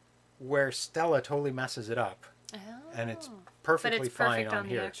where Stella totally messes it up, and it's perfectly but it's fine perfect on on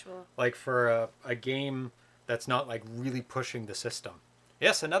here. the actual... Like for a game that's not like really pushing the system.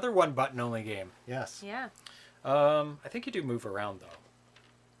 Yes, another one button only game. Yes. Yeah. I think you do move around though.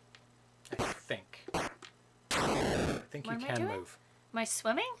 I think What you am I can doing? move. Am I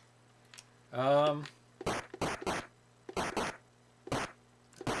swimming? I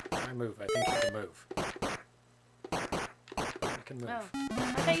move. I think you can move. You can move. Oh.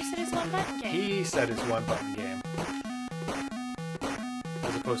 I thought you said it's one button game. He said it's one button game.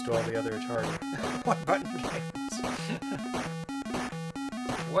 As opposed to all the other Atari one button games.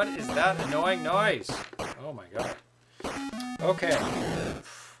 What is that annoying noise? Oh my god. Okay.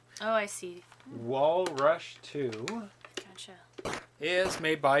 Oh, I see. Wal-Rush 2 Gotcha. is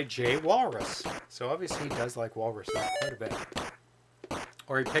made by JWalrus. So obviously he does like walruses quite a bit.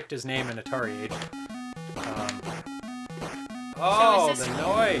 Or he picked his name in Atari Age. Oh, is this... the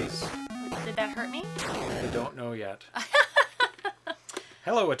noise! Did that hurt me? I don't know yet.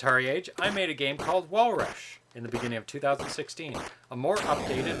 Hello, Atari Age. I made a game called Wal-Rush in the beginning of 2016. A more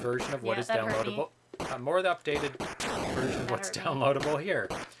updated version of what is downloadable. A more updated version of what's downloadable here.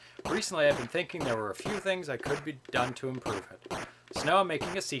 Recently, I've been thinking there were a few things I could be done to improve it. So now I'm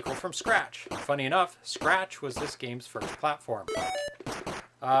making a sequel from scratch. Funny enough, Scratch was this game's first platform.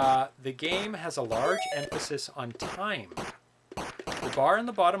 The game has a large emphasis on time. The bar in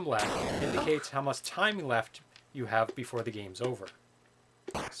the bottom left indicates how much time left you have before the game's over.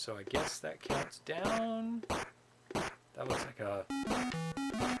 So I guess that counts down. That looks like a...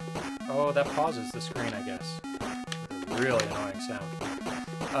 Oh, that pauses the screen, I guess. With a really annoying sound.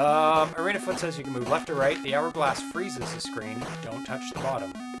 Arena Foot says you can move left or right. The hourglass freezes the screen. Don't touch the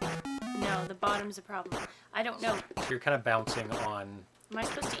bottom. No, the bottom's a problem. I don't know. So you're kind of bouncing on... Am I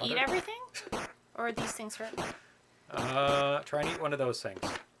supposed to eat everything? Or are these things hurt me? Try and eat one of those things.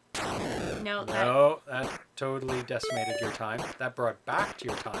 No, No, that totally decimated your time. That brought back to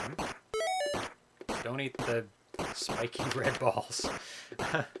your time. Don't eat the spiky red balls.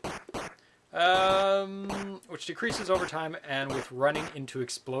 Which decreases over time and with running into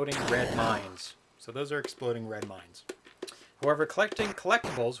exploding red mines. So those are exploding red mines. However, collecting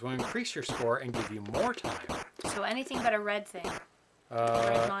collectibles will increase your score and give you more time. So anything but a red thing.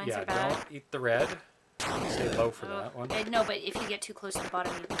 Red mines yeah, are bad. don't eat the red. Stay low for that one. No, but if you get too close to the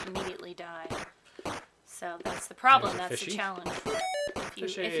bottom, you immediately die. So that's the problem. There's a That's fishy. the challenge.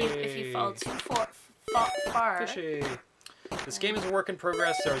 Fishy. If you fall too far. Fishy. This game is a work in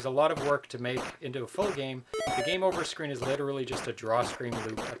progress. There is a lot of work to make into a full game. The game over screen is literally just a draw screen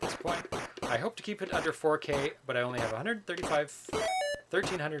loop at this point. I hope to keep it under 4K, but I only have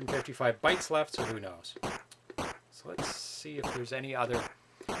 1,355 bytes left, so who knows. So let's see if there's any other...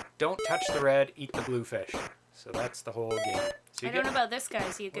 Don't touch the red, eat the blue fish. So that's the whole game. So I don't know about this guy.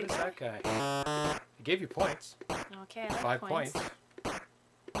 Is he a good guy? What is that guy? He gave you points. Okay, I like 5 points.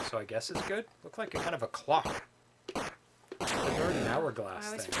 So I guess it's good. Look like a kind of a clock. There's already an hourglass I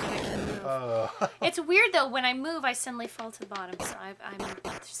always thing. forget I can move. It's weird though. When I move, I suddenly fall to the bottom. So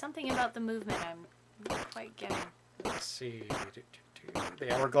there's something about the movement I'm not quite getting. Let's see.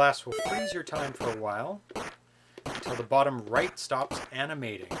 The hourglass will freeze your time for a while until the bottom right stops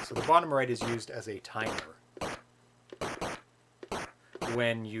animating. So the bottom right is used as a timer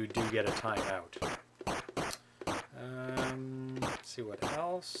when you do get a timeout. Let's see what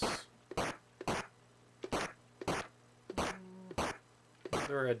else.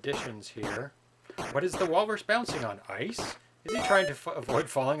 Other additions here. What is the walrus bouncing on? Ice? Is he trying to avoid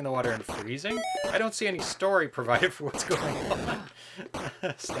falling in the water and freezing? I don't see any story provided for what's going on.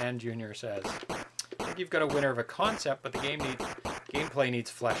 Stan Jr. says. I think you've got a winner of a concept, but the gameplay needs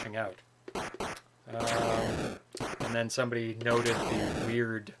fleshing out. And then somebody noted the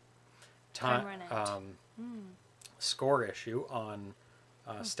weird score issue on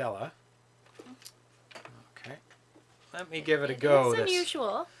Stella. Okay. Let me give it a go. It's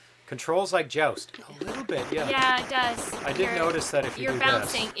unusual. Controls like Joust. A little bit, yeah. Yeah, it does. I did notice that if you do you're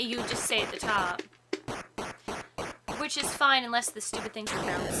bouncing, this. you just stay at the top. Which is fine unless the stupid things are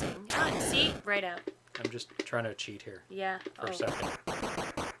bouncing. See? Right out. I'm just trying to cheat here. Yeah. For a second.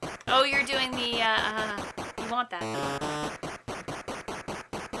 Oh, you're doing the, you want that.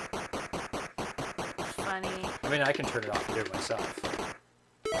 Funny. I mean, I can turn it off and do it myself.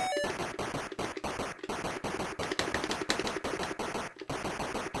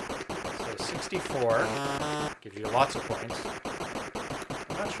 So 64. Gives you lots of points.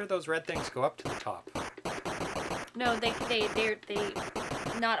 I'm not sure those red things go up to the top. No, they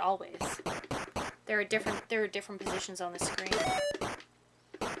not always. There are different positions on the screen.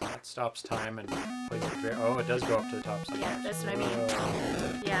 That stops time and plays it. Oh, it does go up to the top sometimes. Yeah, that's what I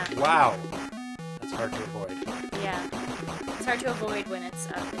mean. Yeah. Wow. That's hard to avoid. Yeah. It's hard to avoid when it's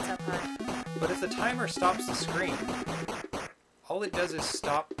up high. But if the timer stops the screen, all it does is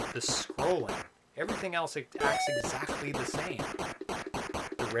stop the scrolling. Everything else acts exactly the same.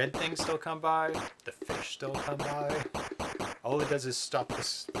 The red things still come by. The fish still come by. All it does is stop the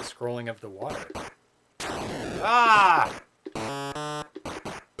scrolling of the water. Ah!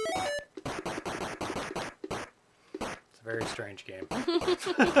 It's a very strange game.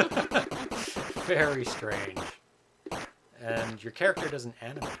 Very strange. And your character doesn't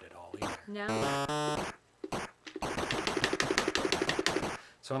animate at all either. No.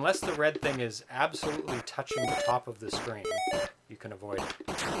 So unless the red thing is absolutely touching the top of the screen, you can avoid it.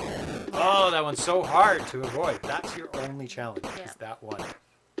 Oh, that one's so hard to avoid. That's your only challenge, is that one.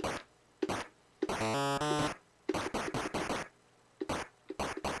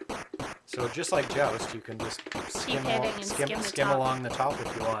 So just like Joust, you can just skim along the top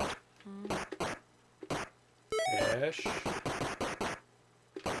if you want. Fish.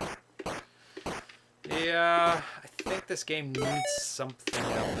 Yeah, I think this game needs something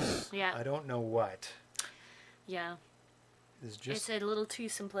else. Yeah. I don't know what. Yeah. It's a little too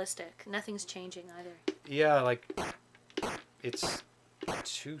simplistic. Nothing's changing either. Yeah, like, it's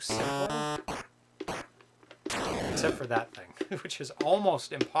too simple. Except for that thing, which is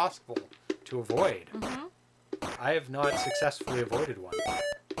almost impossible to avoid. Mm-hmm. I have not successfully avoided one.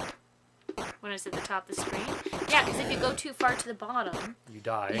 When it's at the top of the screen? Yeah, because if you go too far to the bottom, You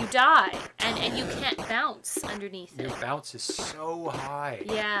die. you die. And you can't bounce underneath it. Your bounce is so high.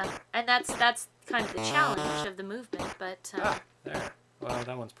 Yeah, and that's kind of the challenge of the movement, but... There. Well,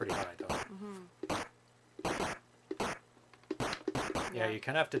 that one's pretty high, though. Mm-hmm. Yeah, you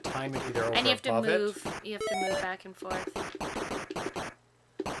kind of have to time it either over and you have to above move. You have to move back and forth.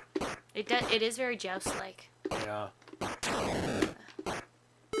 It is very Joust-like. Yeah.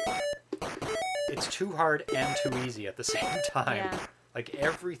 It's too hard and too easy at the same time. Yeah. Like,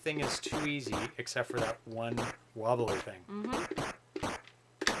 everything is too easy except for that one wobbly thing. Mm-hmm.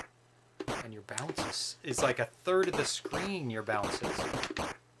 And your bounce is like a third of the screen, your bounce is.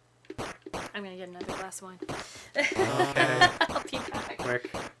 I'm going to get another glass of wine. Okay. I'll be back.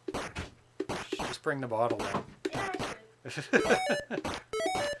 Quick. Just bring the bottle down. Yeah, I should.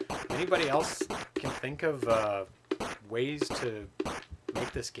 Anybody else can think of ways to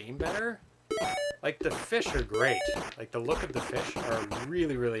make this game better? Like, the fish are great. Like, the look of the fish are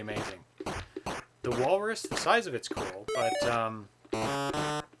really, really amazing. The walrus, the size of it's cool, but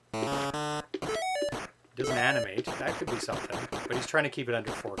doesn't animate. That could be something. But he's trying to keep it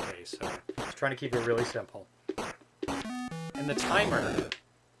under 4K, so he's trying to keep it really simple. And the timer,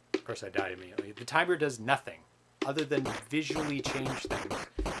 of course I died immediately, the timer does nothing other than visually change things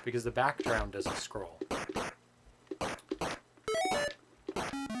because the background doesn't scroll.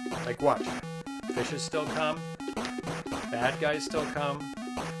 Like, watch. Fishes still come. Bad guys still come.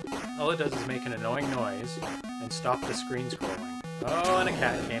 All it does is make an annoying noise and stop the screen scrolling. Oh, and a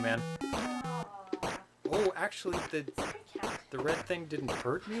cat came in. Oh, actually, the red thing didn't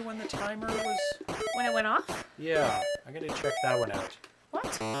hurt me when the timer was... When it went off? Yeah, I gotta check that one out.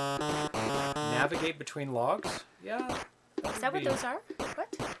 What? Navigate between logs? Yeah. Is that what those are?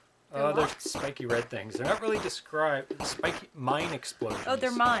 What? Oh, they're spiky red things. They're not really described. Spiky mine explosions. Oh,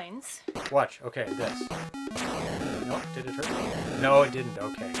 they're mines. Watch. Okay, this. Nope. Did it hurt me? No, it didn't.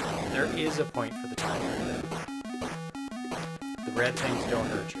 Okay. There is a point for the timer. The red things don't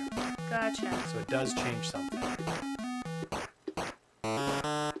hurt you. Gotcha. So it does change something.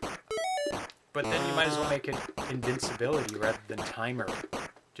 But then you might as well make it invincibility rather than timer.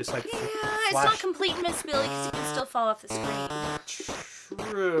 Just like Yeah, flash. it's not complete invincibility because you can still fall off the screen.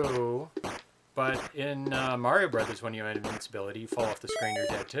 True. But in Mario Brothers, when you have invincibility, you fall off the screen, you're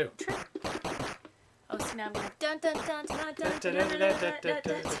dead too. True. Oh, so now I'm going dun dun dun dun dun dun dun dun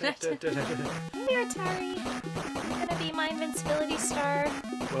dun dun. Hey, Atari. Gonna be my invincibility star.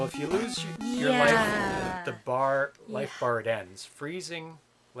 Well, if you lose your life, the life bar it ends. Freezing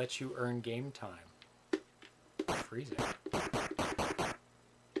lets you earn game time. Freezing.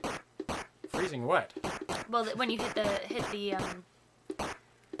 Freezing what? Well, when you hit the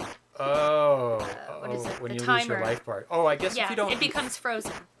what is it? When The you lose timer. your life bar. Oh, I guess if yeah, you don't... it becomes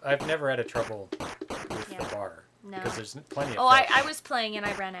frozen. I've never had a trouble with the bar. No. Because there's plenty of Oh, fish. I was playing and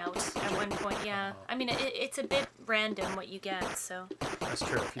I ran out at one point, yeah. I mean, it's a bit random what you get, so... That's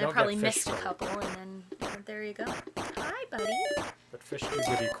true. If you I don't probably get fish missed a for- couple, and then there you go. Hi, buddy. But fish do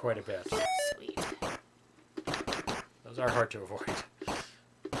give you quite a bit. Sweet. Those are hard to avoid.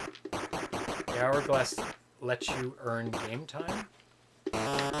 The hourglass lets you earn game time?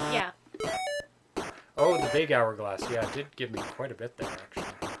 Yeah. Oh, the big hourglass. Yeah, it did give me quite a bit there, actually.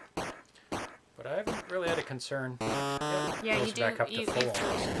 But I haven't really had a concern. Yeah, Goes you do. back up to You full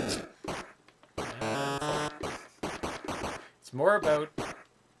almost. And full. It's more about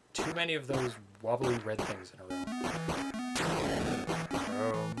too many of those wobbly red things in a row.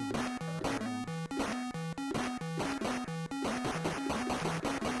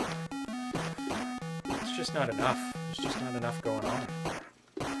 It's just not enough. There's just not enough going on.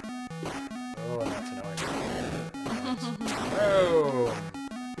 Oh, and that's annoying. Boom!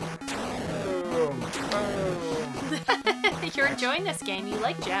 Boom! Boom! You're enjoying this game. You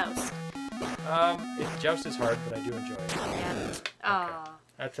like Joust. Joust is hard, but I do enjoy it. Yeah. Aw. Okay.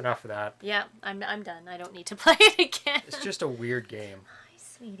 That's enough of that. Yeah, I'm done. I don't need to play it again. It's just a weird game. Hi,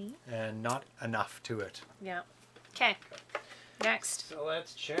 sweetie. And not enough to it. Yeah. Okay. Next. So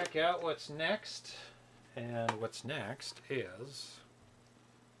let's check out what's next. And what's next is...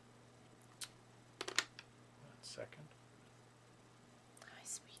 One second. Hi,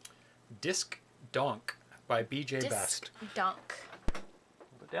 sweetie. Disc Donk by BJ Best. Donk.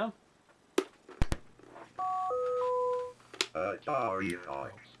 Hold it down. Atari. There you go.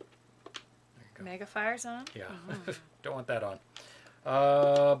 Mega Fire's on? Yeah, Mhm. don't want that on.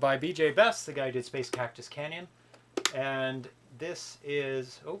 By BJ Best, the guy who did Space Cactus Canyon. And this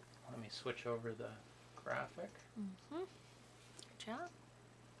is... Oh, let me switch over the graphic. Mm-hmm. Good job.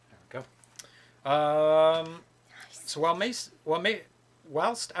 There we go. So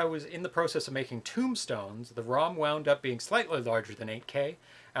whilst I was in the process of making tombstones, the ROM wound up being slightly larger than 8K.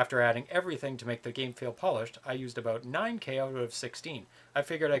 After adding everything to make the game feel polished, I used about 9K out of 16. I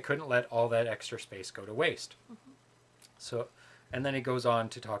figured I couldn't let all that extra space go to waste. So, and then he goes on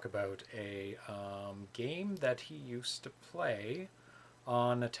to talk about a game that he used to play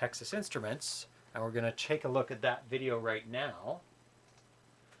on a Texas Instruments, and we're going to take a look at that video right now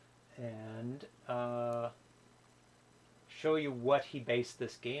and show you what he based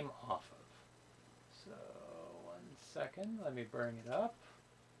this game off of. So, 1 second, let me bring it up.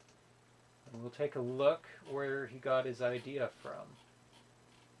 And we'll take a look where he got his idea from.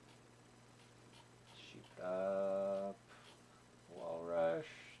 Shoot up. Wal-Rush.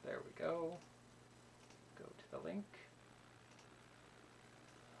 There we go. Go to the link.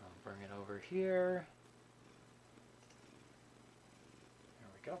 I'll bring it over here. There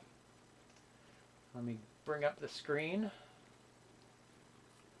we go. Let me bring up the screen.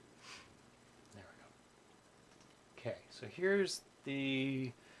 There we go. Okay, so here's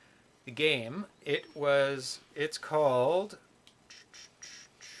the game. It's called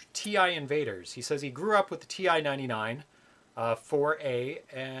TI Invaders. He says he grew up with the TI-99 4A,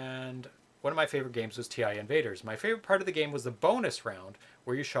 and one of my favorite games was TI Invaders. My favorite part of the game was the bonus round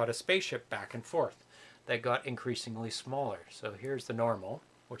where you shot a spaceship back and forth that got increasingly smaller. So here's the normal,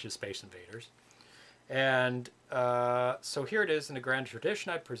 which is Space Invaders. And so here it is in a grand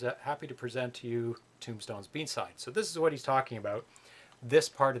tradition. I'm happy to present to you Tombstone's B-side. So this is what he's talking about. This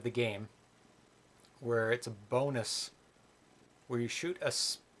part of the game where it's a bonus where you shoot a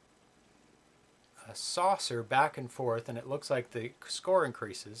saucer back and forth, and it looks like the score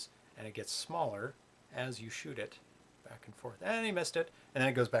increases and it gets smaller as you shoot it back and forth. And he missed it, and then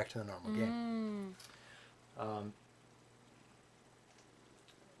it goes back to the normal game.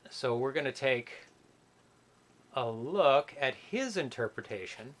 So we're going to take a look at his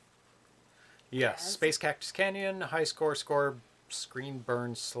interpretation. Yes, Space Cactus Canyon, high score, screen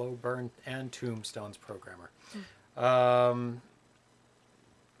burn, slow burn, and Tombstones programmer.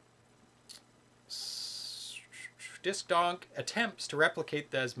 Disc Donk attempts to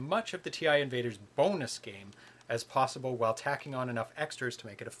replicate as much of the TI Invaders bonus game as possible while tacking on enough extras to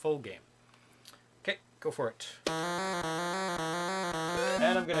make it a full game. Okay, go for it. And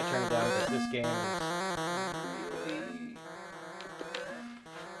I'm going to turn it down because this game is really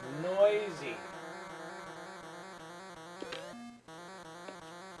noisy.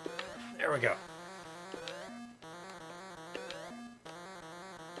 There we go.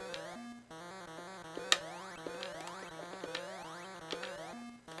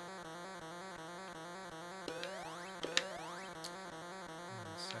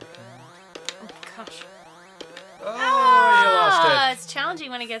 Gosh. Oh, you lost it. It's challenging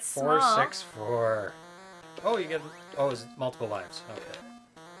when it gets 4, small. 6, 4. Oh, you get... Oh, it's multiple lives.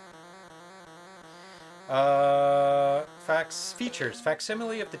 Features.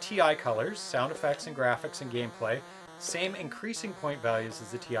 Facsimile of the TI colors, sound effects and graphics and gameplay. Same increasing point values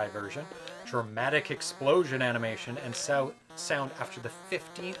as the TI version. Dramatic explosion animation and sound after the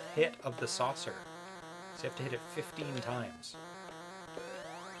 15th hit of the saucer. So you have to hit it 15 times.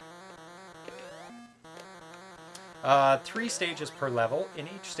 3 stages per level. In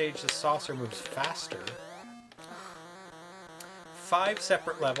each stage, the saucer moves faster. 5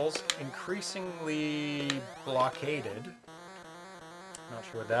 separate levels, increasingly blockaded. Not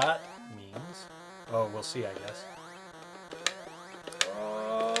sure what that means. Oh, we'll see, I guess.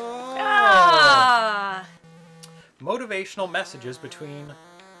 Oh. Ah! Motivational messages between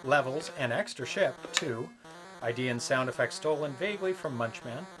levels and extra ship. 2. ID and sound effects stolen vaguely from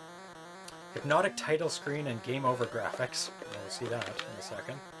Munchman. Hypnotic title screen and game over graphics. We'll see that in a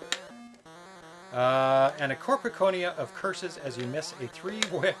second. And a corpiconia of curses as you miss a 3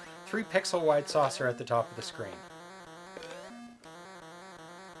 pixel wide saucer at the top of the screen.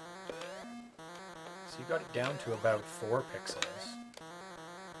 So you got it down to about 4 pixels.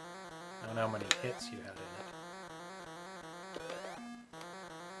 I don't know how many hits you had in it.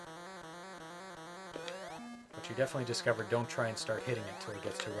 But you definitely discovered don't try and start hitting it till it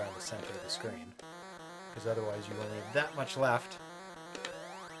gets to around the center of the screen. Because otherwise you only have that much left.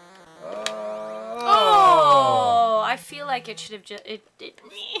 Oh! I feel like it should have just... It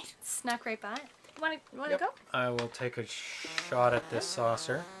snuck right by. You want to go? I will take a shot at this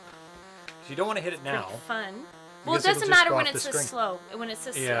saucer. So you don't want to hit it now. Pretty fun. Well, it doesn't matter when it's this slow. When it's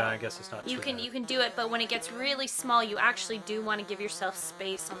this slow. Yeah, I guess it's not you too can bad. You can do it, but when it gets really small, you actually do want to give yourself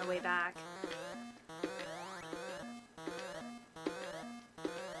space on the way back.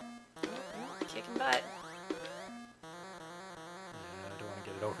 Kicking butt. Yeah, I don't want to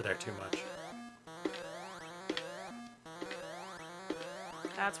get it over there too much.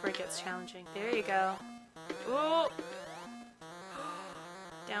 That's where it gets challenging. There you go. Ooh.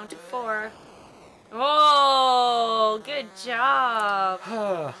 Down to 4. Oh, good job.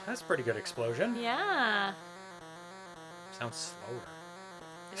 That's a pretty good explosion. Yeah. Sounds slower.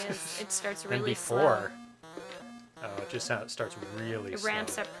 It is. It starts than really before. slow. Oh, it just starts really It slow.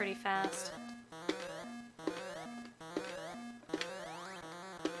 ramps up pretty fast.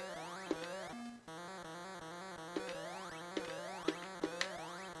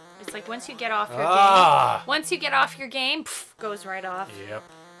 It's like once you get off your game, pff, goes right off. Yep.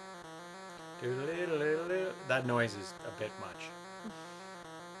 That noise is a bit much.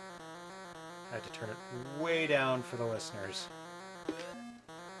 I had to turn it way down for the listeners.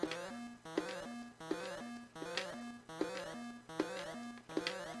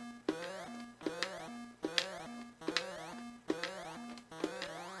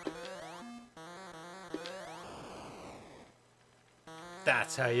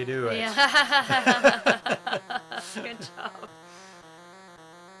 That's how you do it. Yeah. Good job.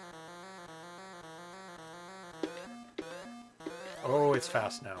 Oh, it's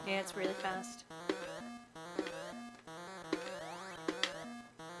fast now. Yeah, it's really fast.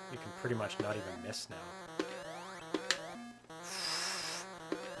 You can pretty much not even miss now.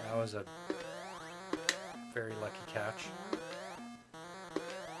 That was a very lucky catch.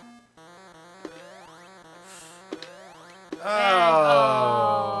 And,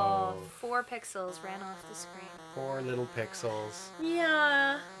 oh, 4 pixels ran off the screen. 4 little pixels.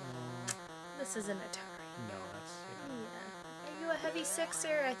 Yeah. This isn't Atari. No, that's... Yeah. Are you a heavy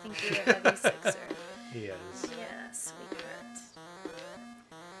sixer? I think you're a heavy sixer. He is. Yeah, sweetheart.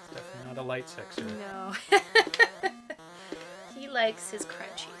 It's definitely not a light sixer. No. He likes his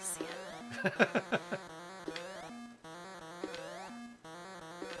crunchies, yeah.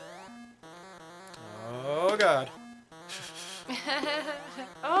 Oh, God.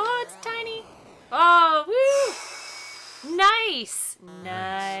 Oh, it's tiny. Oh, woo! Nice.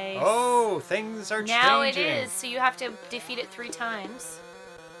 Nice. Oh, things are now changing. it is, so you have to defeat it 3 times.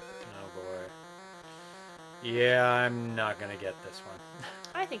 Oh, boy. Yeah, I'm not going to get this one.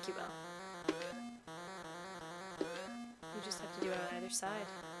 I think you will. You just have to do it on either side.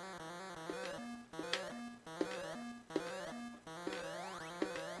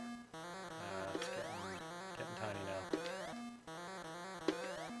 It's getting tiny now.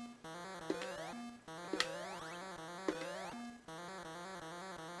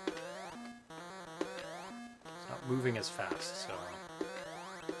 It's not moving as fast, so...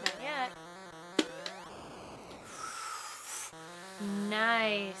 Not yet.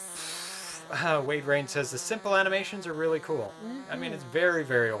 Nice. Wade Rain says the simple animations are really cool. I mean, it's very,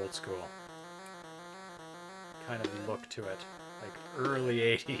 very old school. Kind of look to it. Like early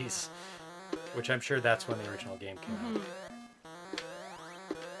 80s. Which I'm sure that's when the original game came out.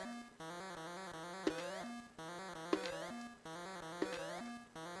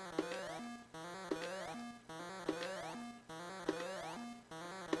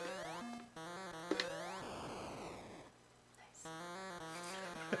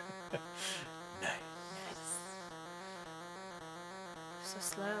 so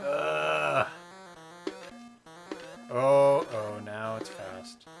slow. Oh, now it's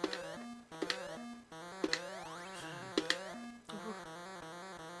fast.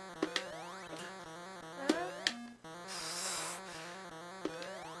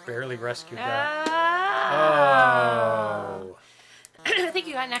 Barely rescued that. Oh. I think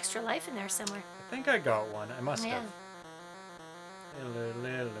you got an extra life in there somewhere. I think I got one. I must Yeah. have.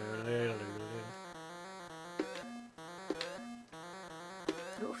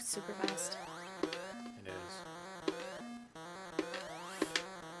 Ooh, super fast. It is.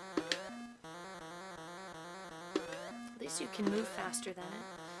 At least you can move faster than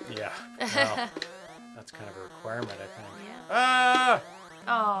it. Yeah. Well, that's kind of a requirement, I think. Yeah. Ah!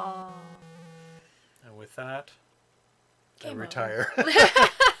 Oh. And with that, I Game over. retire.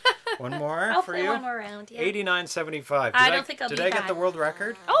 One more I'll for play you? one more round. Yeah. 89.75. I don't think I'll Did beat I get that. the world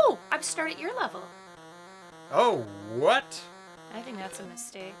record? Oh, I'm starting at your level. Oh, what? I think that's a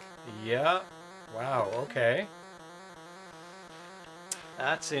mistake. Yeah. Wow, okay.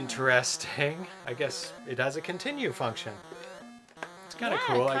 That's interesting. I guess it has a continue function. It's kind of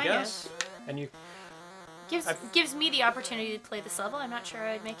Yeah, cool, I kind of. guess. And you Gives me the opportunity to play this level. I'm not sure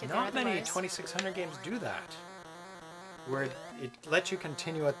I'd make it not there many otherwise. 2600 games do that. Where it lets you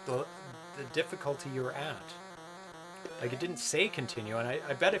continue at the difficulty you're at. Like it didn't say continue, and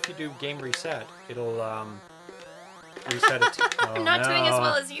I bet if you do game reset, it'll reset it. Oh, I'm not doing as no.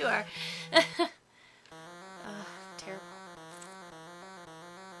 well as you are. Terrible.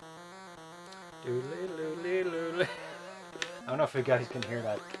 Doodly-doodly-doodly. I don't know if you guys can hear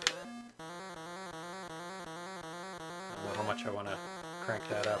that. I don't know how much I want to crank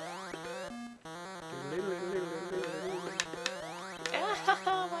that up.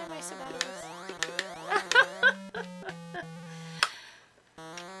 Why am I so bad at this?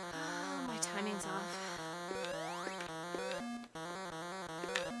 Oh, my timing's off.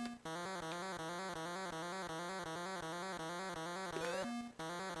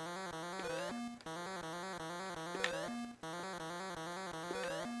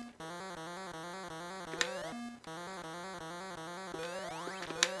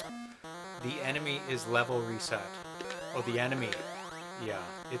 The enemy is level reset. Oh, the enemy. Yeah,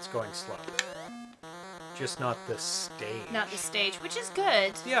 it's going slow. Just not the stage. Not the stage, which is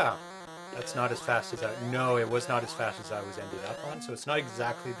good. Yeah, that's not as fast as I... No, it was not as fast as I was ended up on, so it's not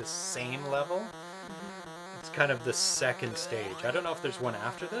exactly the same level. It's kind of the second stage. I don't know if there's one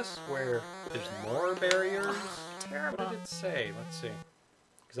after this where there's more barriers. Terrible. What did it say? Let's see.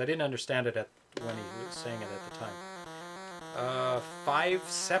 Because I didn't understand it when he was saying it at the time. 5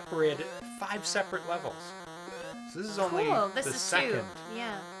 separate levels. So this is only Cool. This the is second. 2.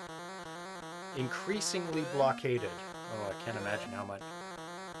 Yeah. Increasingly blockaded. Oh, I can't imagine how much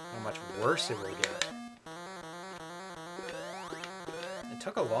worse it will get. It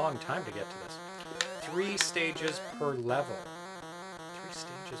took a long time to get to this. 3 stages per level. 3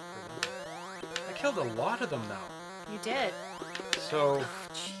 stages per level. I killed a lot of them now. You did. So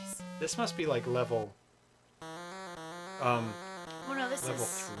Jeez. this must be like level Oh no, this level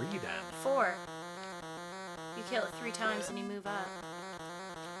is 3 then. 4. You kill it 3 times and you move up.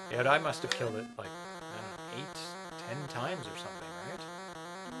 Yeah, I must have killed it like, I don't know, 8, 10 times or something, right?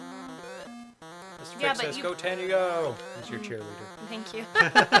 Mr. Yeah, Fix but says, you- go 10, you go! He's your cheerleader. Thank you.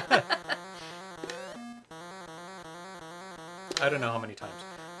 I don't know how many times.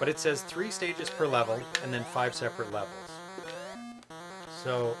 But it says 3 stages per level, and then 5 separate levels.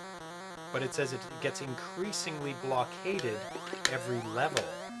 So, but it says it gets increasingly blockaded every level.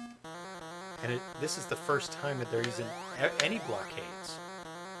 And this is the first time that there isn't any blockades.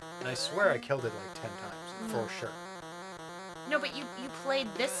 And I swear I killed it like 10 times, for sure. No, but you played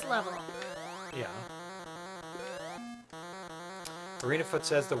this level. Yeah. ArenaFoot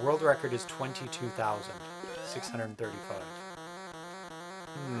says the world record is 22,635.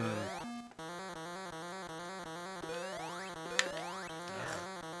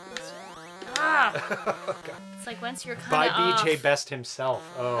 Ah! Oh, God. It's like once you're By kind of BJ Best himself.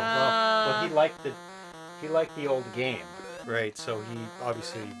 Oh, well, he liked the old game, right? So he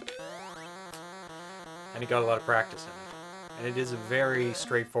obviously, and he got a lot of practice in it. And it is a very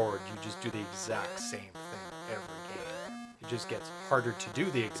straightforward. You just do the exact same thing every game. It just gets harder to do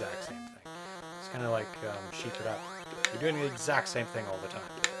the exact same thing. It's kind of like Sheep It Up. You're doing the exact same thing all the time.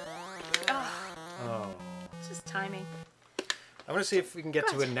 Oh. It's just timing. I want to see if we can get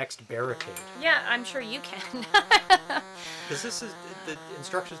to a next barricade. Yeah, I'm sure you can. Because the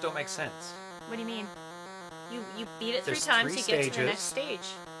instructions don't make sense. What do you mean? You beat it There's 3 times 3 to get to the stages. next stage.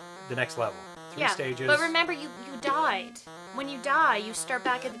 The next level. 3 Yeah, stages. but remember you died. when you die, you start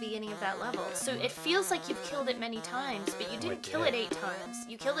back at the beginning of that level. So it feels like you've killed it many times, but you didn't kill it 8 times.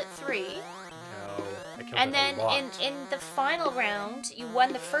 You killed it 3. No, I killed And it then a lot. in the final round, you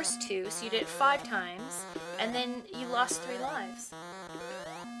won the first 2, so you did it 5 times, and then you lost 3 lives.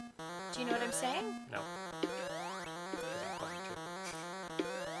 Do you know what I'm saying? No. 'Cause I'm playing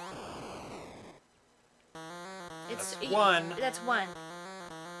 2. It's That's 1. That's 1.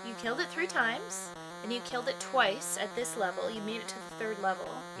 You killed it 3 times, and you killed it twice at this level. You made it to the 3rd level.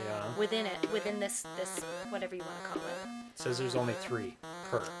 Yeah. Within this whatever you want to call it. It says there's only 3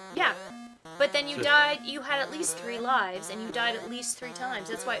 per. Yeah. But then you So- died, you had at least 3 lives, and you died at least 3 times.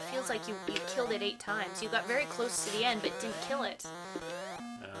 That's why it feels like you killed it 8 times. You got very close to the end, but didn't kill it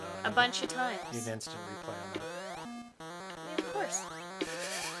a bunch of times. Need an instant replay on that. Yeah, of course.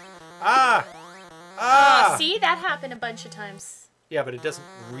 Ah! Ah! See, that happened a bunch of times. Yeah, but it doesn't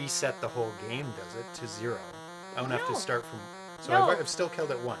reset the whole game, does it, to 0? I don't have to No. start from... So No. I've still killed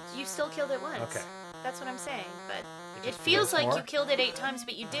it once. You still killed it once. Okay. That's what I'm saying. But it just feels feels like more? you killed it 8 times,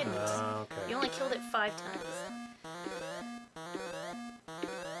 but you didn't. Okay. You only killed it 5 times.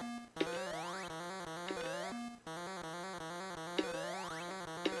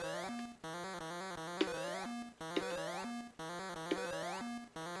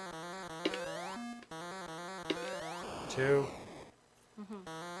 Two.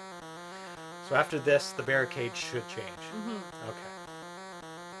 So after this, the barricade should change. Okay.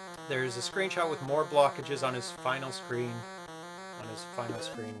 There's a screenshot with more blockages on his final screen. On his final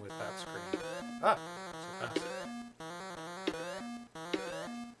screen with that screen. Ah, so fast.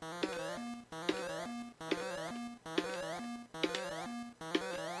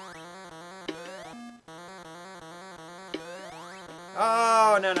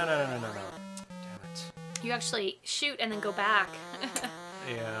 Oh, no. Damn it. You actually shoot and then go back.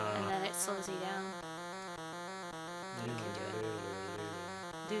 Yeah. And then it slows you down. You can do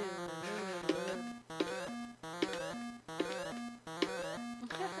it.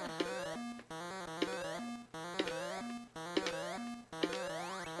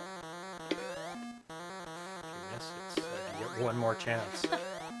 If you miss, it's like you get one more chance.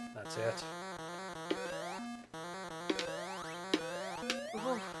 That's it.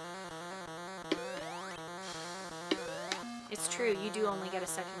 Ooh. It's true. You do only get a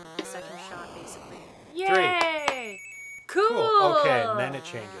second shot, basically. Yay! Cool. Okay, and then it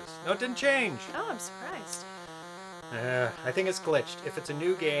changes. No, it didn't change. Oh, I'm surprised. I think it's glitched. If it's a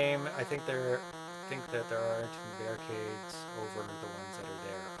new game, I think that there aren't barricades over the ones that are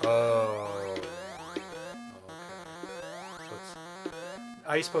there. Oh. Okay. So it's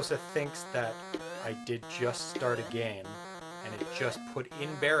iSupposed thinks that I did just start a game, and it just put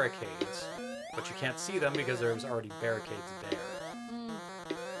in barricades, but you can't see them because there's already barricades there,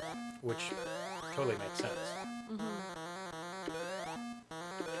 which totally makes sense. It's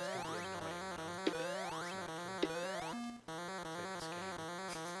gonna be annoying now. Save this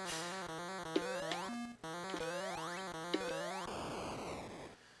game.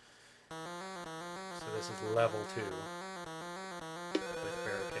 So this is level 2 with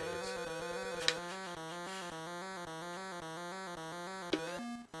barricades.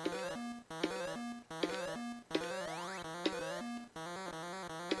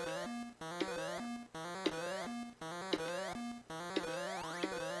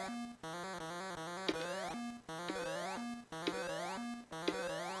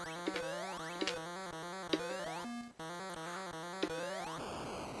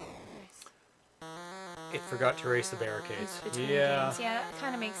 It forgot to erase the barricades. It's between Yeah. games. Yeah, it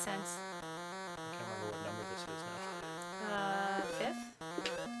kind of makes sense. I can't remember what number this is now. 5th?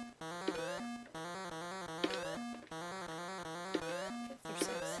 5th or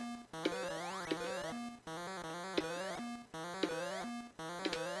 6th?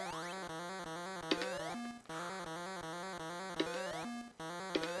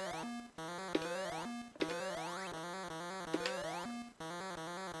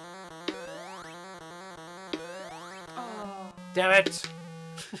 Oh. Damn it!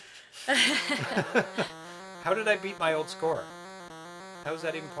 How did I beat my old score? How is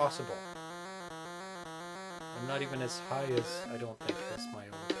that even possible? I'm not even as high as, I don't think, as my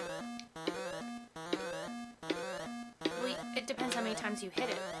old. Well, it depends how many times you hit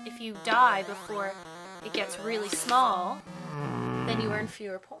it. If you die before it gets really small, then you earn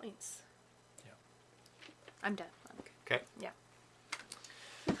fewer points. Yeah. I'm done. Okay. Yeah.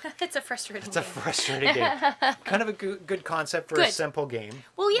 It's a frustrating It's a game. frustrating game. Kind of a good concept for a Good. simple game.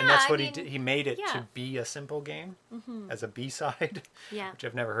 Well, yeah, And that's I what mean, he did. He made it yeah. to be a simple game as a B-side, Yeah. which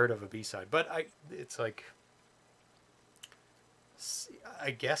I've never heard of a B-side. But it's like,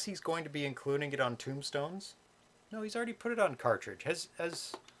 I guess he's going to be including it on tombstones. No, he's already put it on cartridge. Has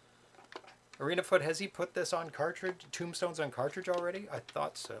Arenafoot, has he put this on cartridge? Tombstones on cartridge already? I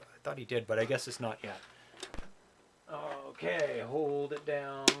thought so. I thought he did, but I guess it's not yet. Okay, hold it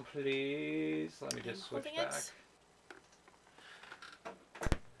down, please. Let me just switch back.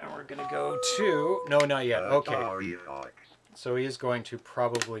 And we're going to go to... No, not yet. Okay. So he is going to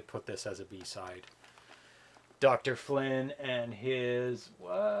probably put this as a B-side. Dr. Flin and his...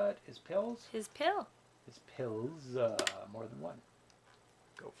 What? His pills? His pill. His pills. More than one.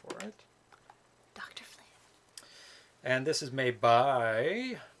 Go for it. Dr. Flin. And this is made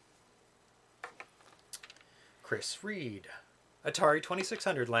by... Chris Reed. Atari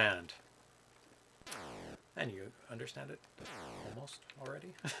 2600 land. And you understand it almost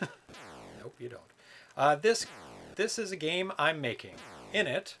already? Nope, you don't. This is a game I'm making. In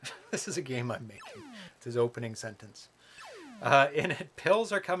it, this is a game I'm making. It's his opening sentence. In it,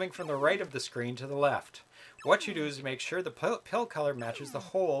 pills are coming from the right of the screen to the left. What you do is make sure the pill color matches the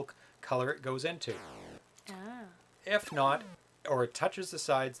hole color it goes into. Ah. If not, or it touches the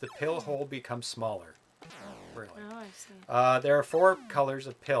sides, the pill hole becomes smaller. Oh, really? Oh, I see. There are 4 colors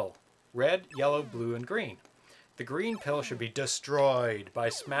of pill. Red, yellow, blue, and green. The green pill should be destroyed by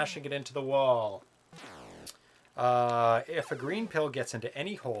smashing it into the wall. If a green pill gets into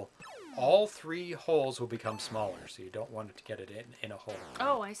any hole, all 3 holes will become smaller, so you don't want it to get it in a hole.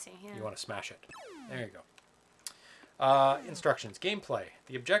 Oh, I see, yeah. You want to smash it. There you go. Instructions. Gameplay.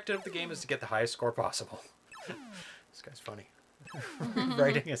 The objective of the game is to get the highest score possible. This guy's funny.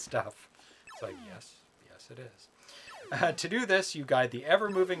 Writing his stuff. It's like, yes, it is. To do this, you guide the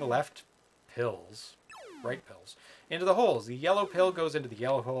ever-moving left pills, right pills, into the holes. The yellow pill goes into the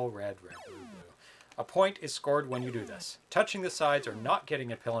yellow hole, red, blue, blue. A point is scored when you do this. Touching the sides or not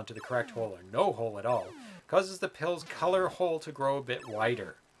getting a pill into the correct hole or no hole at all causes the pill's color hole to grow a bit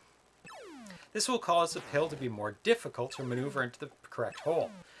wider. This will cause the pill to be more difficult to maneuver into the correct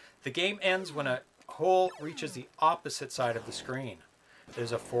hole. The game ends when a hole reaches the opposite side of the screen.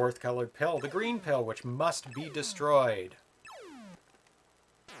 There's a 4th colored pill, the green pill, which must be destroyed.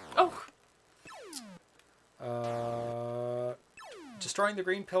 Oh! Destroying the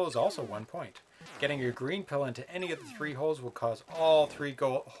green pill is also 1 point. Getting your green pill into any of the 3 holes will cause all 3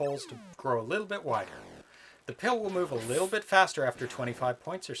 holes to grow a little bit wider. The pill will move a little bit faster after 25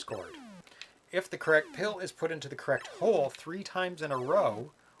 points are scored. If the correct pill is put into the correct hole 3 times in a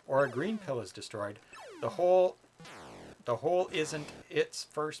row, or a green pill is destroyed, the hole isn't its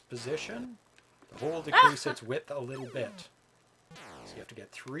first position. The hole decreases its width a little bit. So you have to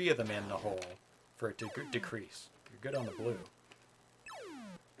get 3 of them in the hole for it to decrease. You're good on the blue.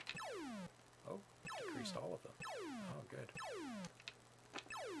 Oh, decreased all of them. Oh, good.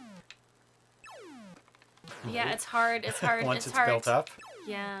 Yeah, it's hard. It's hard. Once it's it's hard. built up.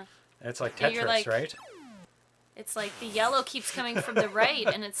 Yeah. It's like Yeah, Tetris, you're like- right? It's like the yellow keeps coming from the right,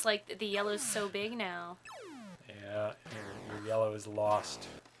 and it's like the yellow's so big now. Yeah, your yellow is lost.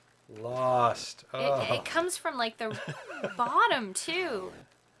 Lost. Oh. It comes from like the bottom too,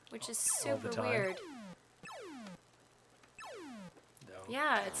 which is All the super time. weird. No.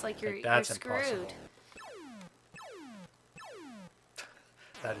 Yeah, it's like you're That's screwed. impossible.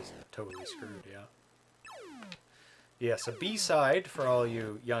 That is totally screwed, yeah. Yes, a B-side, for all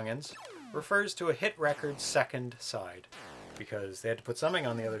you youngins, refers to a hit record's second side. Because they had to put something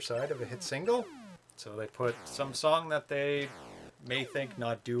on the other side of a hit single. So they put some song that they may think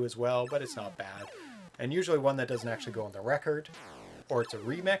not do as well, but it's not bad. And usually one that doesn't actually go on the record. Or it's a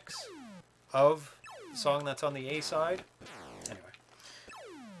remix of the song that's on the A side. Anyway.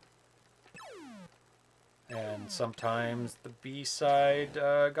 And sometimes the B-side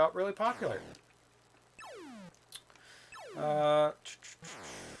got really popular.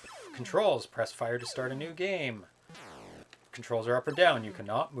 Controls. Press fire to start a new game. Controls are up or down. You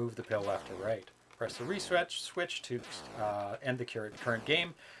cannot move the pill left or right. Press the switch to end the current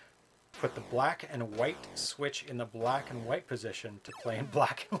game. Put the black and white switch in the black and white position to play in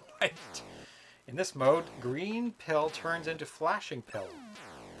black and white. In this mode, green pill turns into flashing pill.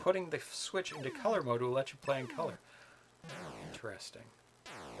 Putting the switch into color mode will let you play in color. Oh, interesting.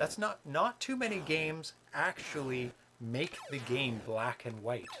 That's not too many games actually make the game black and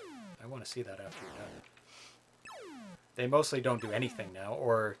white. I want to see that after you're done. They mostly don't do anything now,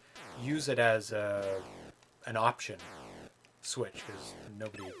 or use it as an option switch, because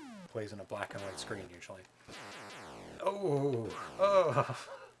nobody plays on a black and white screen usually. Oh!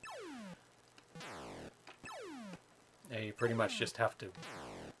 Yeah, you pretty much just have to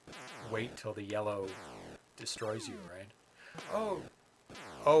wait till the yellow destroys you, right?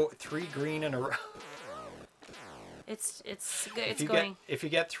 Oh, 3 green in a row. It's good. It's If going. you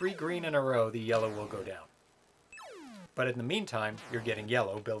get 3 green in a row, the yellow will go down. But in the meantime, you're getting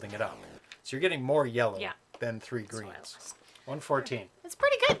yellow, building it up. So you're getting more yellow than 3 That's greens. 114. It's a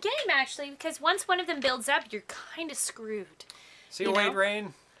pretty good game, actually, because once one of them builds up, you're kind of screwed. See you, Wade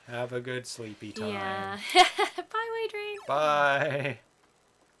Rain. Have a good sleepy time. Yeah. Bye, Wade Rain. Bye.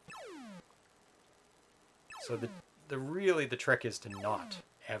 So the trick is to not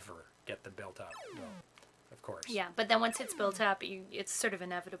ever get them built up. Well, of course. Yeah, but then once it's built up, it's sort of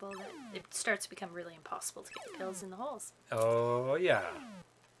inevitable that it starts to become really impossible to get the pills in the holes. Oh, yeah.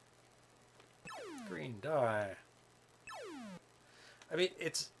 Green die. I mean,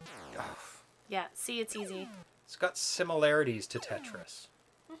 it's... Oh, Yeah, see, it's easy. it's got similarities to Tetris.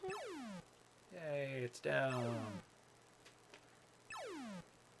 Yay, it's down.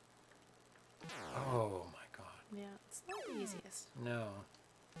 Oh, my God. Yeah, it's not the easiest. No.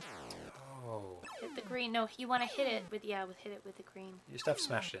 Oh. Hit the green. No, you want to hit it with hit it with the green. You just have to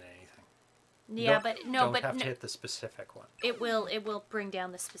smash it in anything. Yeah, Don't- but no, don't but have to no, hit the specific one. it will bring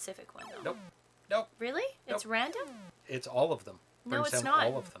down the specific one though. Nope. Nope. Really? It's Nope. random? It's all of them. No, Brings it's down not.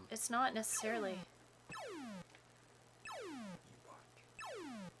 all of them. It's not necessarily.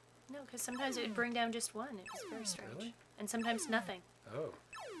 No, because sometimes it would bring down just one. It was very strange. Really? And sometimes nothing. Oh.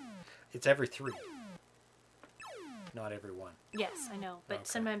 It's every 3. Not every 1. Yes, I know, but Okay.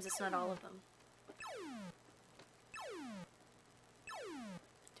 sometimes it's not all of them.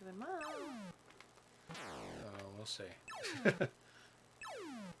 Doing well. Oh, we'll see.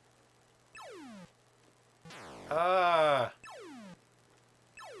 Ah!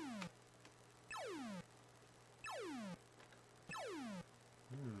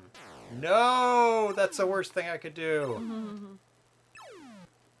 No! That's the worst thing I could do.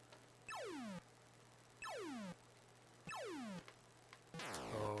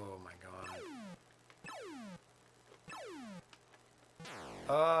 Oh my god.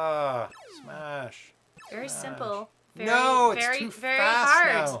 Ah! Smash! Very Smash. simple. Very, No, it's very, too very fast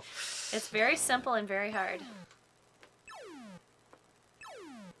hard. now. It's very simple and very hard.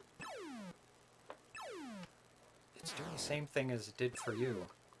 It's doing the same thing as it did for you.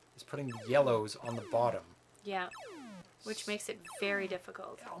 It's putting the yellows on the bottom. Yeah. Which makes it very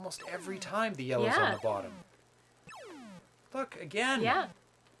difficult. Almost every time the yellow's on Yeah. the bottom. Look, again. Yeah.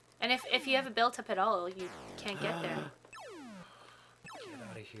 And if you have it built up at all, you can't get there. Get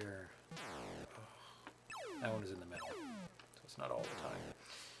out of here. Oh. That one is in the middle. So it's not all the time.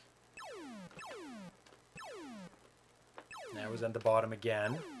 Now it was at the bottom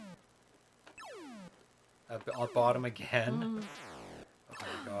again. At the bottom again. Oh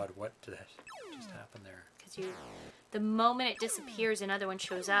my god, what did just happen there? Because the moment it disappears, another one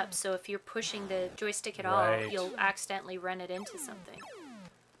shows up. So if you're pushing the joystick at all, Right. you'll accidentally run it into something.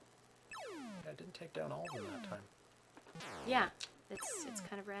 I didn't take down all of them that time. Yeah, it's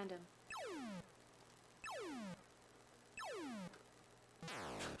kind of random.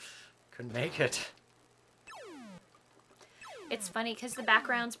 Couldn't make it. It's funny because the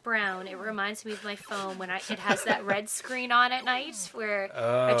background's brown. It reminds me of my phone when it has that red screen on at night where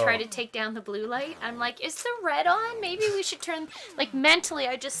I try to take down the blue light. I'm like, is the red on? Maybe we should turn... Like, mentally,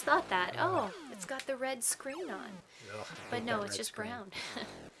 I just thought that. Oh, it's got the red screen on. Ugh, I But hate no, that it's red just screen. brown.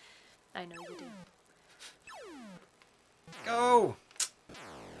 I know you do. Go!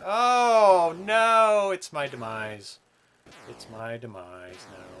 Oh, no! It's my demise. It's my demise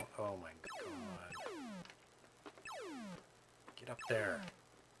now. Oh my god. Get up there.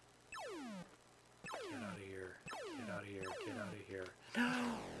 Get out of here. Get out of here. Get out of here. No!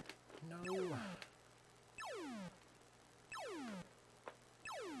 No!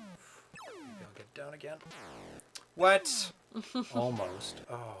 Maybe I'll get down again. What? Almost.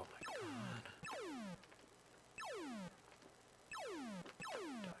 Oh my god.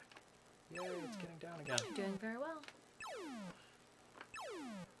 Die. Yay, it's getting down again. You're doing very well.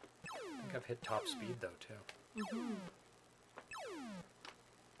 I think I've hit top speed though too.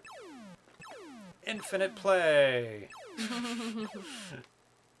 Infinite play.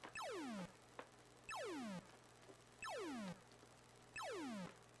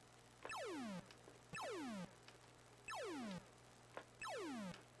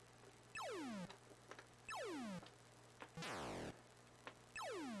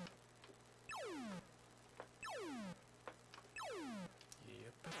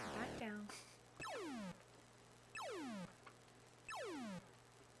 Yep. Back down.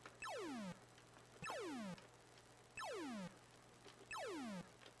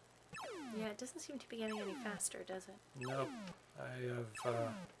 Yeah, it doesn't seem to be getting any faster, does it? Nope. I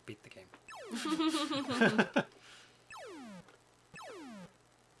have beat the game.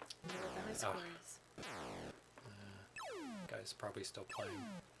 No, the high score is. Guy's probably still playing.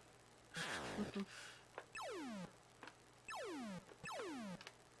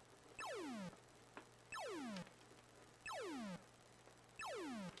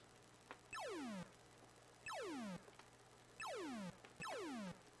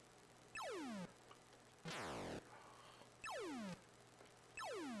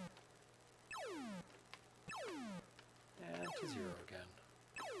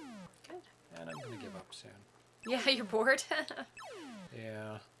 And I'm going to give up soon. Yeah, you're bored.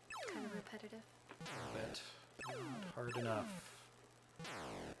 Yeah. Kind of repetitive. A bit. Not hard enough.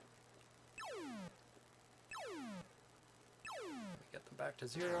 Get them back to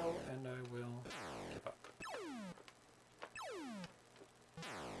 0, and I will give up.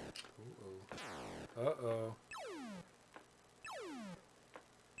 Uh-oh. Uh-oh.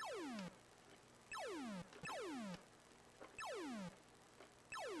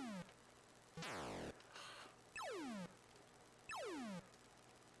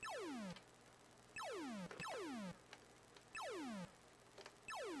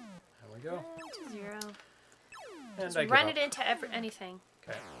 There we go. To 0. And Just I give run up. it into anything.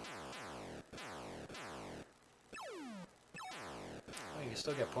 Okay. Oh, you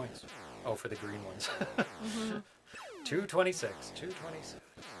still get points. Oh, for the green ones. 226. 226.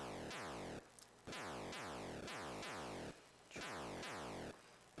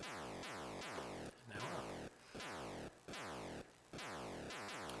 Now up.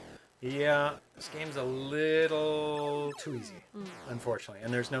 Yeah, this game's a little too easy, unfortunately.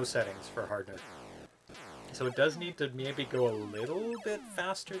 And there's no settings for hardness. So it does need to maybe go a little bit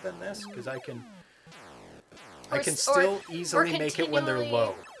faster than this, because I can still easily make it when they're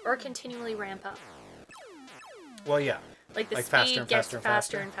low. Or continually ramp up. Well, yeah. Like the faster speed and gets faster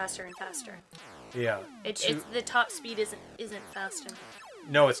faster and and faster and faster. Yeah. It's the top speed isn't fast enough.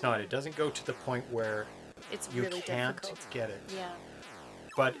 No, it's not. It doesn't go to the point where It's you really can't difficult. get it. Yeah.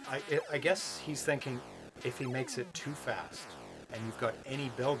 But I guess he's thinking if he makes it too fast and you've got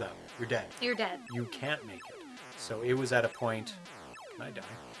any build-up, you're dead. You're dead. You can't make it. So it was at a point... Can I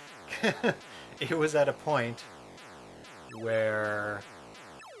die? It was at a point where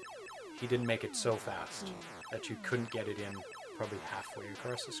he didn't make it so fast that you couldn't get it in probably halfway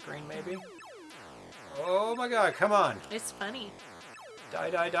across the screen, maybe. Oh my god, come on. It's funny. Die,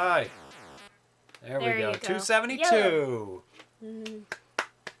 die, die. There we go. you go. 272.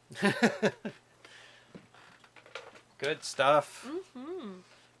 Good stuff.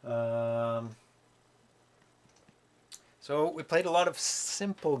 So we played a lot of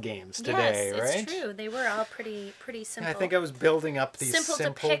simple games today, yes, right? it's true. They were all pretty simple. I think I was building up these Simple to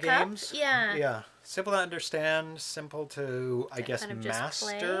simple pick up, games. yeah. Yeah. Simple to understand, simple to, I guess, kind of just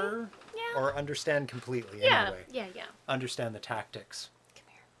master. play. Yeah. Or understand completely, Yeah, anyway. yeah. Understand the tactics. Come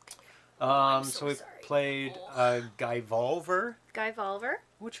here. I'm So so we sorry. played Gyvolver, Gyvolver.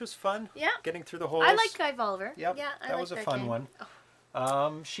 which was fun. Yeah. Getting through the holes. I like Gyvolver. Yep, Yeah, I that like was a that fun game. one.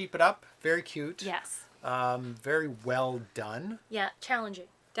 Oh, Sheep It Up, very cute. yes. Very well done. Yeah, challenging.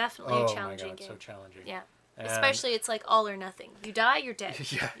 Definitely Oh a my challenging god, game. so challenging. Yeah. And Especially it's like all or nothing. You die, you're dead.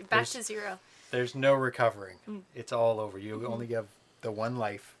 Yeah, You're back there's- to 0. There's no recovering. It's all over. You only have the one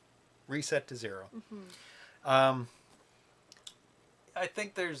life. Reset to 0. I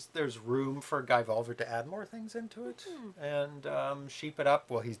think there's room for Gyvolver to add more things into it. And Sheep It Up,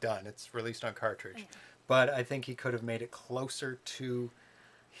 well, he's done. It's released on cartridge. Yeah. But I think he could have made it closer to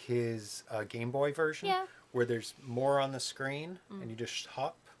his Game Boy version. Yeah. Where there's more on the screen and you just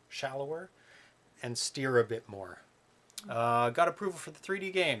hop shallower and steer a bit more. Got approval for the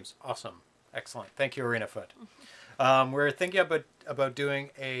 3D games. Awesome. Excellent. Thank you, ArenaFoot. We're thinking about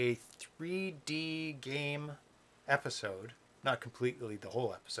doing a 3D game episode. Not completely the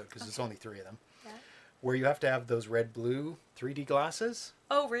whole episode, because there's only 3 of them. Yeah. Where you have to have those red-blue 3D glasses.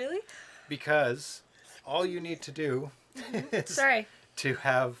 Oh, really? Because all you need to do is Sorry. to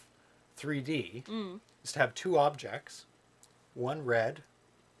have 3D is to have 2 objects, one red,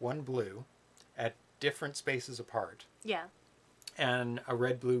 one blue, at different spaces apart, Yeah. and a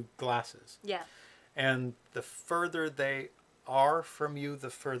red-blue glasses. Yeah. And the further they are from you, the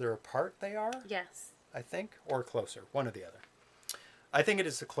further apart they are, Yes. I think, or closer, one or the other. I think it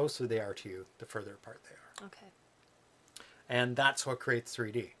is the closer they are to you, the further apart they are. Okay. And that's what creates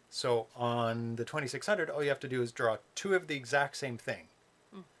 3D. So on the 2600, all you have to do is draw 2 of the exact same thing.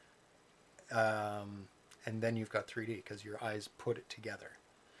 And then you've got 3D, because your eyes put it together.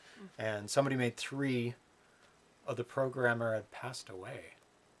 And somebody made 3. Oh, the programmer had passed away.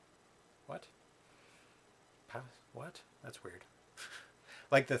 What? What? That's weird.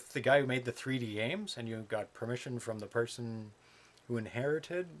 Like the guy who made the 3D games, and you got permission from the person who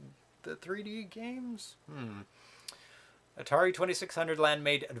inherited the 3D games? Atari 2600 land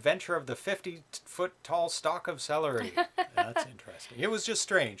made Adventure of the 50-foot tall stalk of celery. That's interesting. It was just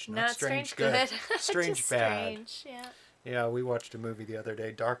strange. Not strange good. Strange Just bad. Strange, yeah. Yeah, we watched a movie the other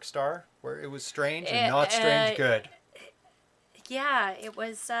day, Dark Star, where it was strange and not strange good. Yeah, it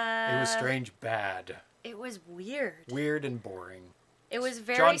was. It was strange bad. It was weird. Weird and boring. It was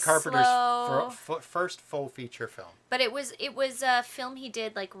very John Carpenter's slow. first full feature film. But it was a film he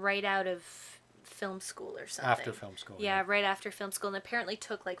did like right out of film school or something. After film school. Yeah, right after film school, and apparently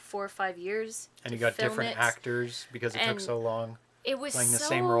took like 4 or 5 years. And to you got film different it. actors because it took And so long. It was playing the so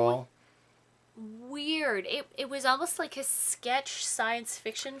same role. weird. It was almost like a sketch science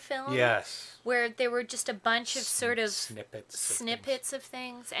fiction film. Yes. Where there were just a bunch of sort of snippets of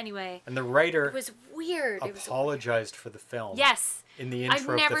things. Anyway. And the writer it was weird. apologized for the film. Yes. In the intro I've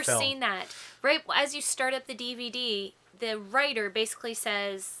of never the film. seen that. Right as you start up the DVD, the writer basically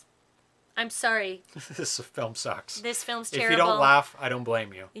says, "I'm sorry. This film sucks. This film's terrible. If you don't laugh, I don't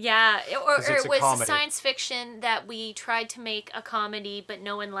blame you." Yeah, or it's it a was comedy. science fiction that we tried to make a comedy, but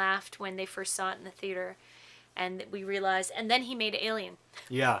no one laughed when they first saw it in the theater. And we realized, and then he made Alien.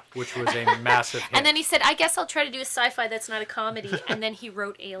 Yeah, which was a massive hit. And then he said, I guess I'll try to do a sci-fi that's not a comedy. And then he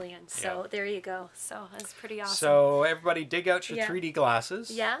wrote Alien. So there you go. So that's pretty awesome. So everybody dig out your 3D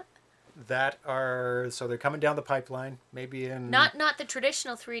glasses. Yeah. That are, so they're coming down the pipeline, maybe in... Not the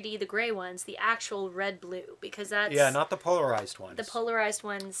traditional 3D, the gray ones, the actual red-blue, because that's... Yeah, not the polarized ones. The polarized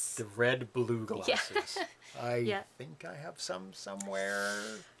ones. The red-blue glasses. Yeah. I think I have some somewhere.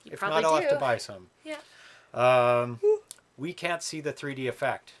 You if probably not, I'll do. have to buy some. Yeah. We can't see the 3D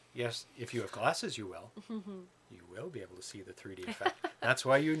effect. Yes, if you have glasses, you will. You will be able to see the 3D effect. That's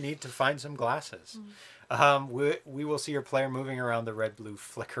why you need to find some glasses. We will see your player moving around the red-blue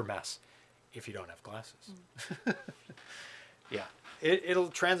flicker mess if you don't have glasses. Yeah, it'll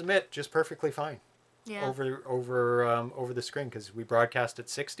transmit just perfectly fine. Yeah. Over the screen, because we broadcast at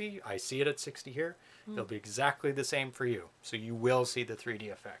 60. I see it at 60 here. It'll be exactly the same for you. So you will see the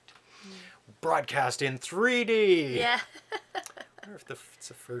 3D effect. Broadcast in 3D. Yeah. I wonder if it's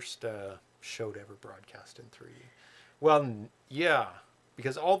the first show to ever broadcast in 3D. Well, yeah,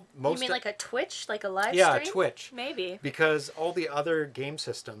 because most. You mean like a Twitch, like a live stream? Yeah, Twitch. Maybe. Because all the other game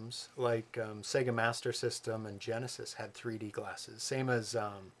systems, like Sega Master System and Genesis, had 3D glasses, same as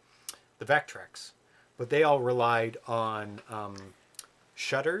the Vectrex, but they all relied on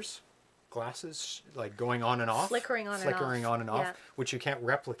shutters. Glasses like going on and off, flickering on and off, yeah. which you can't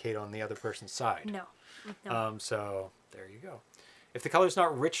replicate on the other person's side. No. So there you go. If the color's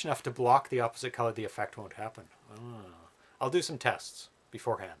not rich enough to block the opposite color, the effect won't happen. I'll do some tests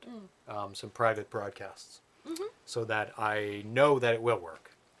beforehand, some private broadcasts, so that I know that it will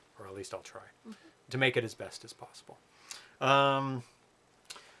work, or at least I'll try to make it as best as possible.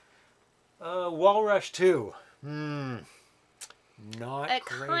 Wal-Rush 2. Not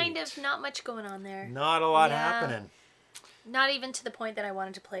great. Kind of not much going on there. Not a lot happening. Not even to the point that I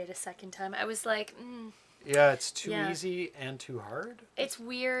wanted to play it a second time. I was like, Yeah, it's too easy and too hard. It's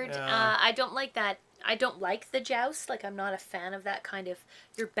weird. Yeah. I don't like that. I don't like the joust. Like, I'm not a fan of that kind of,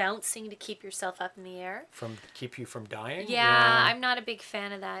 you're bouncing to keep yourself up in the air. Keep you from dying? Yeah, I'm not a big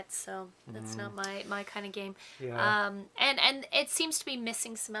fan of that, so that's not my kind of game. Yeah. And it seems to be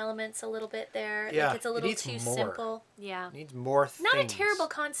missing some elements a little bit there. Yeah, like it's a little needs too more. simple. Yeah. It needs more things. Not a terrible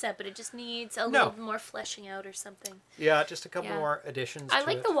concept, but it just needs a little more fleshing out or something. Yeah, just a couple more additions I to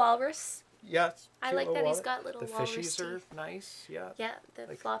like it. the Walrus. Yeah. I like that he's got little The walrus fishies are teeth. nice, yeah. Yeah,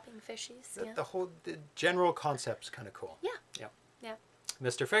 the flopping fishies. The general concept's kind of cool. Yeah.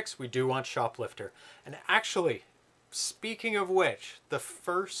 Mr. Fix, we do want Shoplifter. And actually, speaking of which,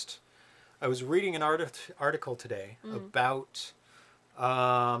 I was reading an article today about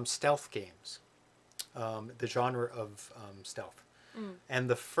stealth games, the genre of stealth. And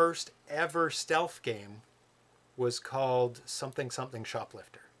the first ever stealth game was called something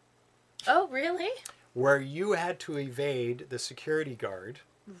Shoplifter. Oh, really? Where you had to evade the security guard.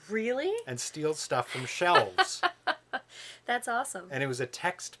 Really? And steal stuff from shelves. That's awesome. And it was a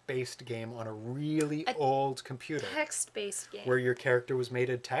text-based game on a really old computer. Text-based game. Where your character was made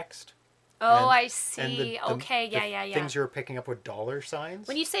of text. Oh, I see. Okay, yeah. Things you were picking up with dollar signs.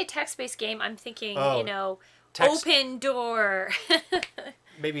 When you say text-based game, I'm thinking, text, open door.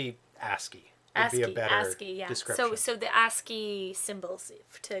 Maybe ASCII. Would be a better description. So the ASCII symbols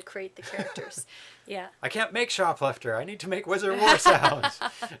to create the characters. Yeah. I can't make Shoplifter. I need to make Wizard of War sounds.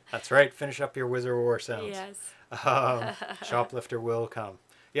 That's right. Finish up your Wizard of War sounds. Yes. Shoplifter will come.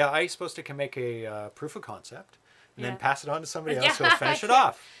 Yeah, I suppose to can make a proof of concept and then pass it on to somebody else who'll finish it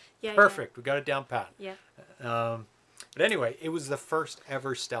off. Yeah, perfect. We got it down pat. Yeah. But anyway, it was the first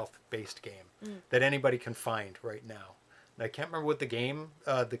ever stealth-based game that anybody can find right now. I can't remember what the game,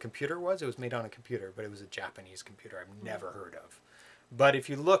 the computer was. It was made on a computer, but it was a Japanese computer I've never heard of. But if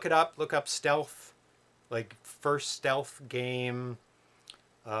you look up stealth, like first stealth game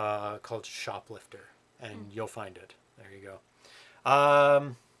called Shoplifter, and you'll find it. There you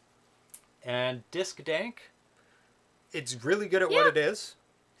go. And Disc Dank, It's really good at what it is.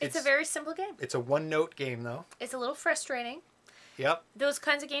 It's a very simple game. It's a one-note game, though. It's a little frustrating. Yep. Those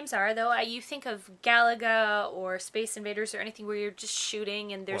kinds of games are, though. You think of Galaga or Space Invaders or anything where you're just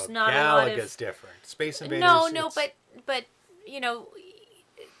shooting and there's not a lot of... Galaga's different. Space Invaders... No, but you know,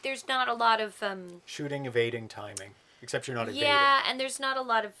 there's not a lot of... shooting, evading, timing. Except you're not evading. Yeah, and there's not a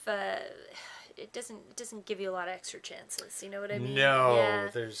lot of... It doesn't give you a lot of extra chances. You know what I mean? No,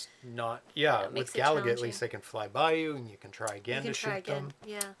 there's not. Yeah, it with makes it Galaga, at challenging. least they can fly by you and you can try again to shoot them.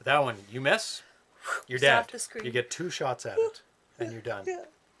 Yeah. But that one, you miss, you're It's dead. off the screen. You get 2 shots at it, and you're done.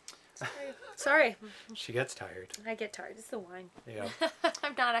 Sorry. She gets tired. I get tired. It's the wine. Yeah.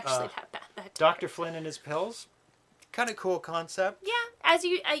 I'm not actually that bad. That tired. Dr. Flin and his pills, kind of cool concept. Yeah, as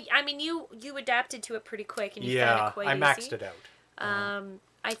I mean, you adapted to it pretty quick, and you found it quite I easy. maxed it out.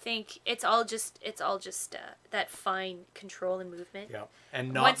 I think it's all just that fine control and movement. Yeah,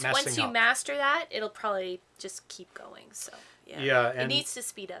 and not once messing you up. master that, it'll probably just keep going. So Yeah, it and needs to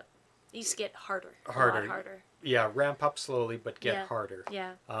speed up. It needs to get harder. A Harder. lot harder. Yeah, ramp up slowly, but get Yeah. harder.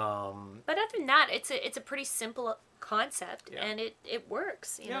 Yeah. Um, But other than that, it's a pretty simple concept, Yeah. and it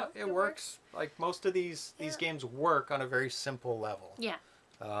works. You know? it works. Like most of these games work on a very simple level. Yeah.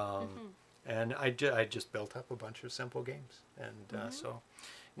 And I just built up a bunch of simple games. And so,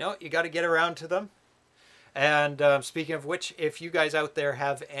 you got to get around to them. And speaking of which, if you guys out there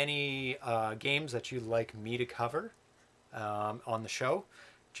have any games that you'd like me to cover on the show,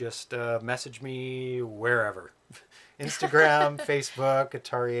 just message me wherever. Instagram, Facebook,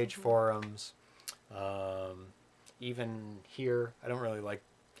 Atari Age forums. Even here, I don't really like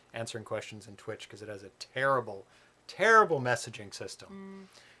answering questions in Twitch because it has a terrible, terrible messaging system.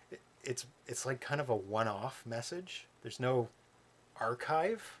 It's like kind of a one-off message. There's no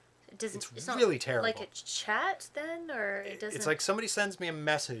archive. It's not really terrible. Like a chat then, or it doesn't. It's like somebody sends me a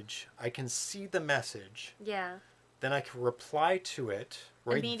message. I can see the message. Yeah. Then I can reply to it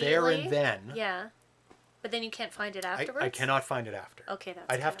right there Immediately? and then. Yeah. But then you can't find it afterwards. I cannot find it after. Okay, that's.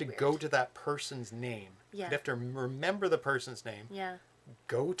 I'd have to kinda go weird. to that person's name. Yeah. I'd have to remember the person's name. Yeah.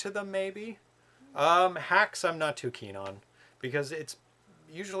 Go to them maybe. Hacks I'm not too keen on because it's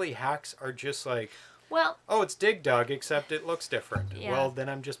usually hacks are just like, Well. oh, it's Dig Dug except it looks different. Yeah. Well, then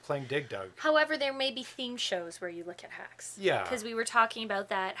I'm just playing Dig Dug. However, there may be theme shows where you look at hacks. Yeah. Because we were talking about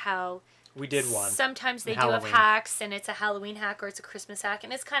that, how We did one. sometimes they in do have Halloween. hacks, and it's a Halloween hack or it's a Christmas hack,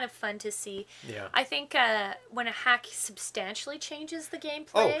 and it's kind of fun to see. Yeah. I think when a hack substantially changes the gameplay,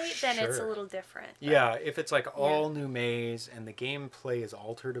 Oh, then it's a sure. little different. But- Yeah, if it's like all new maze and the gameplay is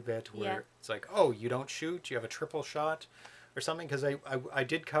altered a bit, where Yeah. it's like, oh, you don't shoot, you have a triple shot, or something. Because I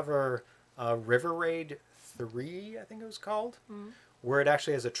did cover River Raid 3, I think it was called, where it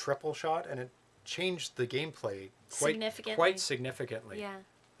actually has a triple shot and it changed the gameplay quite significantly.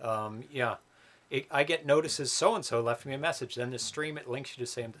 Yeah. I get notices so and so left me a message. Then the stream it links you to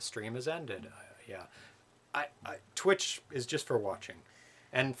saying the stream has ended. Twitch is just for watching,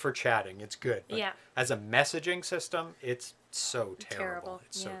 and for chatting it's good. But Yeah. as a messaging system, it's so terrible.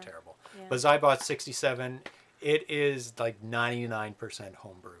 It's so Yeah. terrible. Yeah. But Zybot 67, it is like 99%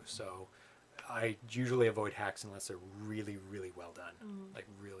 homebrew. So I usually avoid hacks unless they're really, really well done, like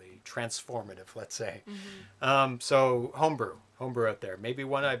really transformative, let's say. So homebrew out there. Maybe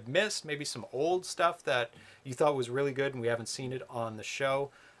one I've missed, maybe some old stuff that you thought was really good and we haven't seen it on the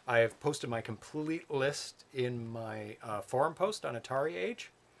show. I have posted my complete list in my forum post on Atari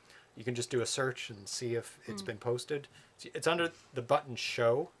Age. You can just do a search and see if it's been posted. It's under the button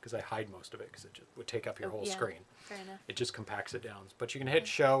show because I hide most of it because it just would take up your whole screen. Fair enough. It just compacts it down. But you can hit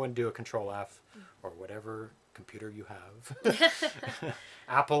show and do a Control F or whatever computer you have.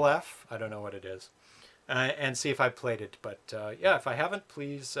 Apple F, I don't know what it is. And see if I played it. But yeah, if I haven't,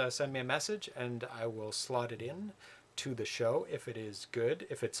 please send me a message and I will slot it in to the show if it is good,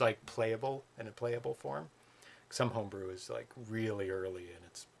 if it's like playable in a playable form. Some homebrew is like really early and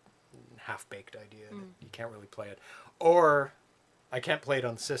it's half-baked idea and you can't really play it. Or I can't play it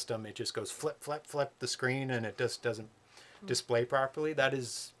on the system. It just goes flip, flip, flip the screen and it just doesn't display properly. That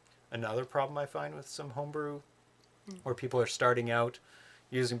is another problem I find with some homebrew where people are starting out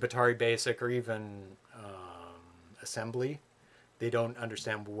using Atari Basic or even assembly. They don't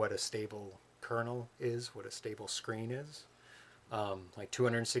understand what a stable kernel is, what a stable screen is. Like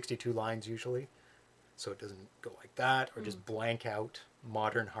 262 lines usually. So it doesn't go like that or just blank out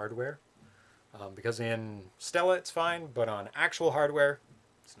modern hardware. Because in Stella it's fine, but on actual hardware,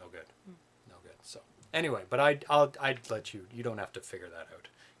 it's no good. No good. So anyway, but I'd let you don't have to figure that out.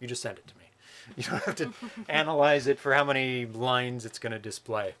 You just send it to me. You don't have to analyze it for how many lines it's going to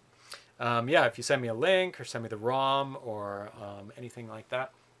display. Yeah, if you send me a link or send me the ROM or anything like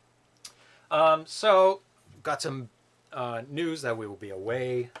that. So got some news that we will be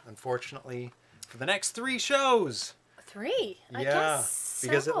away, unfortunately, for the next 3 shows. 3? I Yeah, guess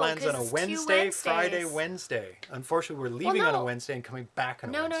because it so, lands on 'cause a it's 2 Wednesday, Wednesdays. Friday, Wednesday. Unfortunately, we're leaving on a no. Wednesday and coming back on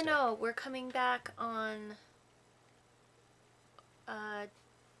a No, Wednesday. no. We're coming back on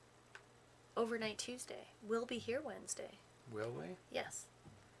overnight Tuesday. We'll be here Wednesday. Will we? Yes.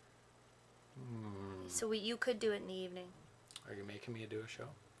 So you could do it in the evening. Are you making me do a show?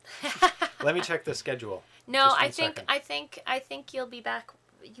 Let me check the schedule. No, Just 1 I think second. I think you'll be back.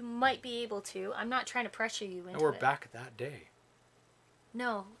 You might be able to. I'm not trying to pressure you into No, we're it. back that day.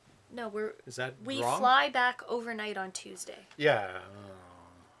 No, we're Is that we wrong? fly back overnight on Tuesday. Yeah.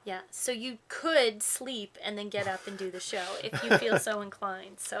 Yeah, so you could sleep and then get up and do the show if you feel so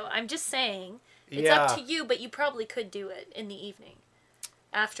inclined. So I'm just saying, it's up to you, but you probably could do it in the evening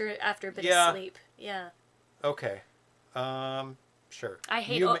after a bit of sleep. Yeah. Okay. Sure. I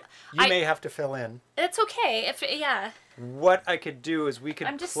hate. You may have to fill in. It's okay. What I could do is we could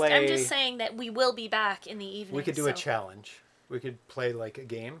play. I'm just saying that we will be back in the evening. We could do a challenge. We could play like a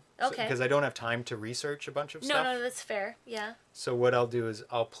game. Okay. Because I don't have time to research a bunch of stuff. No, that's fair. Yeah. So what I'll do is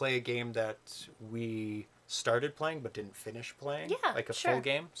I'll play a game that we started playing but didn't finish playing. Yeah, Like a sure. full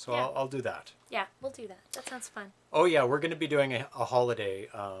game. So Yeah. I'll do that. Yeah, we'll do that. That sounds fun. Oh yeah, we're going to be doing a holiday,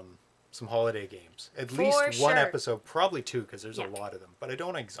 some holiday games. At least For one sure. episode, probably 2 because there's Yeah. a lot of them. But I don't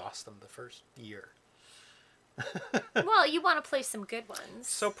want to exhaust them the first year. Well, you want to play some good ones.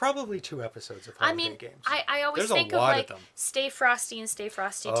 So probably 2 episodes of holiday games. I always There's a think of lot of like them. Stay Frosty and Stay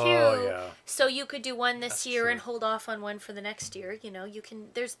Frosty 2. Oh, yeah. So you could do one this That's year true. and hold off on one for the next year. You know, you can.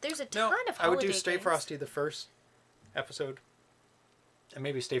 There's a ton No, of holiday I would do Stay games. Frosty the first episode. And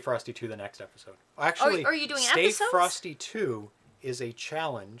maybe Stay Frosty 2 the next episode. Actually, are you doing Stay episodes? Frosty 2 is a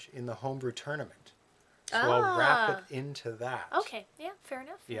challenge in the Homebrew tournament. So I'll wrap it into that. Okay, yeah, fair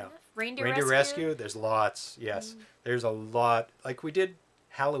enough. Fair Yeah. enough. Reindeer Rescue, Rescue. there's lots. Yes. There's a lot. Like we did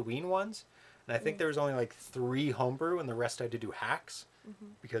Halloween ones, and I think there was only like 3 homebrew, and the rest I had to do hacks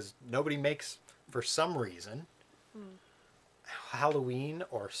because nobody makes, for some reason, Halloween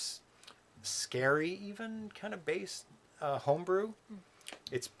or scary even kind of based homebrew.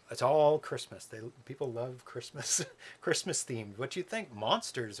 It's all Christmas. People love Christmas, Christmas themed. What you think?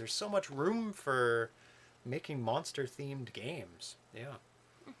 Monsters. There's so much room for making monster themed games.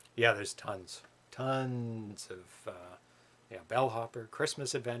 Yeah, there's tons of Bellhopper,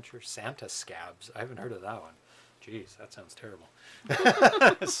 Christmas Adventure, Santa Scabs. I haven't heard of that one. Jeez, that sounds terrible.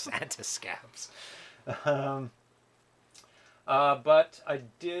 Santa Scabs. But I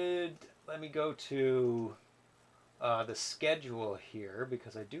did. Let me go to the schedule here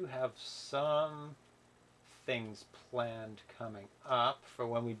because I do have some things planned coming up for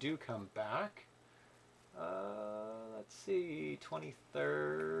when we do come back. Let's see,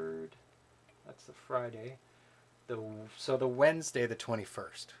 23rd. That's the Friday. So the Wednesday, the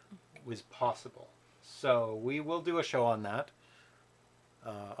 21st, was possible. So we will do a show on that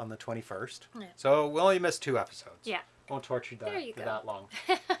on the 21st. Yeah. So we only missed 2 episodes. Yeah. Won't torture There you that go. that long.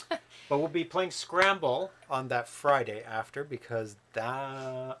 But we'll be playing Scramble on that Friday after because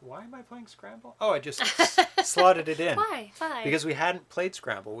that... Why am I playing Scramble? Oh, I just slotted it in. Why? Because we hadn't played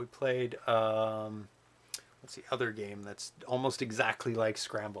Scramble. We played... what's the other game that's almost exactly like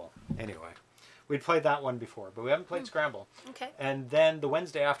Scramble? Anyway, we'd played that one before, but we haven't played Scramble. Okay. And then the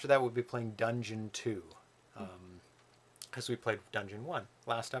Wednesday after that, we'll be playing Dungeon 2. Because we played Dungeon 1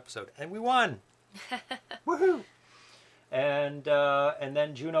 last episode. And we won! Woohoo! And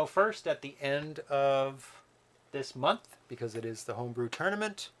then June 1st at the end of this month, because it is the Homebrew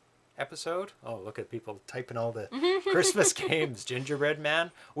Tournament episode. Oh, look at people typing all the Christmas games. Gingerbread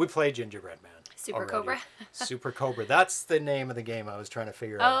Man. We play Gingerbread Man. Super already. Cobra. Super Cobra. That's the name of the game I was trying to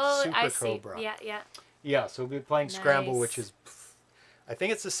figure out. Oh, Super I see. Cobra. Yeah. Yeah, so we'll be playing Scramble, Nice. which is... I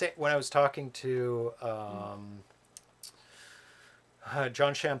think it's the same... When I was talking to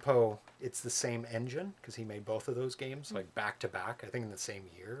John Champeau, it's the same engine, because he made both of those games, like back-to-back, I think in the same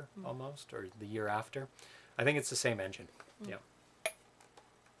year, almost, or the year after. I think it's the same engine, yeah.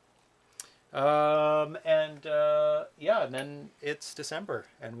 And then it's December,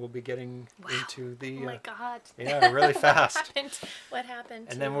 and we'll be getting into the... Oh my God. Yeah, really fast. What happened?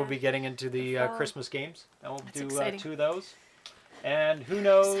 And then we'll be getting into the fall. Christmas games, and we'll That's do exciting. 2 of those. And who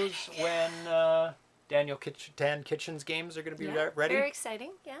knows when Dan Kitchen's games are going to be ready. Very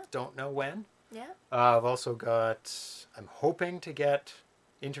exciting, yeah. Don't know when. Yeah. I've also got... I'm hoping to get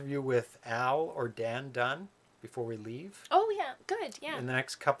interview with Al or Dan done before we leave Oh, yeah. Good, yeah. in the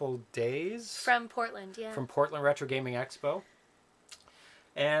next couple days. From Portland, yeah. From Portland Retro Gaming Expo.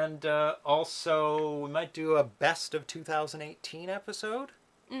 And also, we might do a best of 2018 episode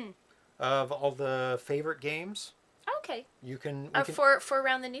of all the favorite games. Okay. You can, For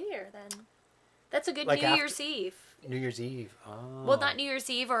around the New Year then. That's a good Like New after- Year's Eve. New Year's Eve. Oh. Well, not New Year's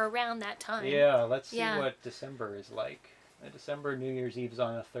Eve or around that time. Yeah, let's see Yeah. what December is like. December New Year's Eve is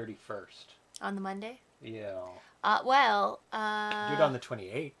on the 31st. On the Monday? Yeah. Do Do it on the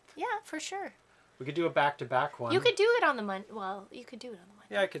 28th. Yeah, for sure. We could do a back-to-back one. You could do it on the Monday. Well, you could do it on the Monday.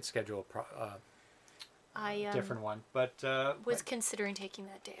 Yeah, I could schedule I a different one, but was considering taking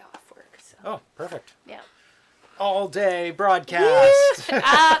that day off work. So. oh, perfect. Yeah. All day broadcast.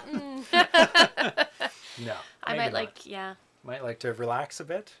 No. I maybe might not. Might like to relax a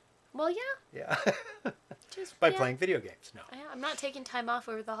bit. Well, yeah. Yeah. Just By yeah. playing video games. No. Yeah, I'm not taking time off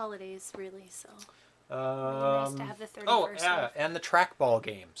over the holidays, really. So. Nice to have the 31st Oh, yeah, off. and the trackball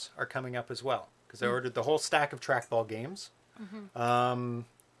games are coming up as well because I ordered the whole stack of trackball games.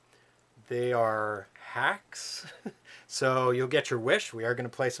 They are hacks, so you'll get your wish. We are going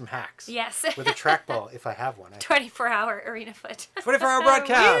to play some hacks. Yes. With a trackball, if I have one. 24-hour arena foot. 24-hour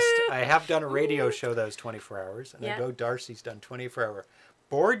broadcast. Woo! I have done a radio show that was 24 hours, and Yeah. I know Darcy's done 24-hour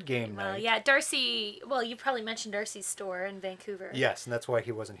board game Well, night. yeah, Darcy. Well, you probably mentioned Darcy's store in Vancouver. Yes, and that's why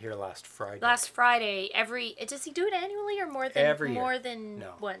he wasn't here last Friday. Last Friday, does he do it annually or more than Every year.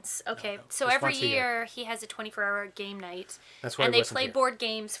 No. Once? Okay, no, so just every once a year. year he has a 24-hour game night, That's why and he they wasn't play here. board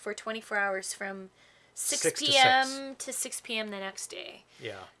games for 24 hours from 6 6 to p.m. to 6 p.m. the next day,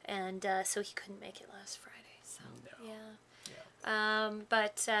 Yeah. and so he couldn't make it last Friday. So No. yeah.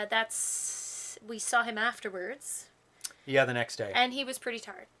 But we saw him afterwards, Yeah, the next day. and he was pretty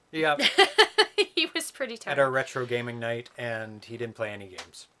tired. Yeah. He was pretty tired. At our retro gaming night, and he didn't play any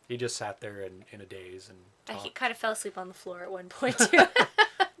games. He just sat there in a daze and He talked. kind of fell asleep on the floor at one point too.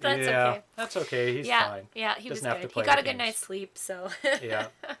 That's yeah, okay. That's okay. He's Yeah, fine. yeah, he was Doesn't have to good. play He got the a good games. night's sleep, so. Yeah.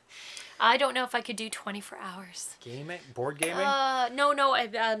 I don't know if I could do 24 hours. Board gaming? No, Oh,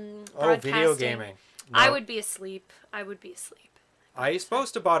 video broadcasting. gaming. I No. would be asleep. I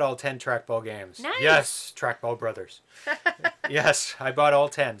supposed to bought all 10 trackball games. Nice. Yes, Trackball Brothers. Yes, I bought all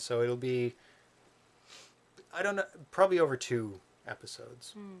 10, so it'll be, I don't know, probably over 2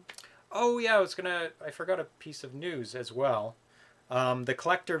 episodes. Oh yeah, I forgot a piece of news as well. The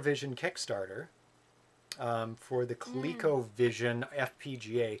Collector Vision Kickstarter for the ColecoVision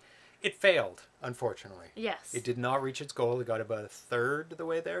FPGA, it failed, unfortunately. Yes. It did not reach its goal. It got about a third of the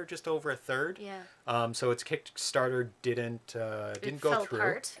way there, just over a third. Yeah. So its Kickstarter didn't go fell through,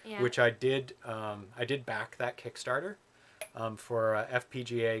 apart, yeah. which I did. I did back that Kickstarter for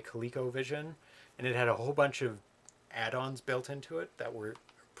FPGA ColecoVision, and it had a whole bunch of add-ons built into it that were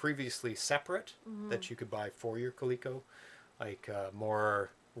previously separate that you could buy for your Coleco, like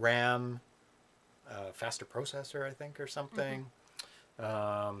more RAM, faster processor, I think, or something.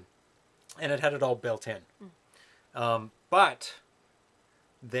 And it had it all built in. But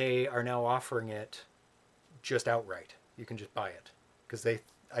they are now offering it just outright. You can just buy it. Because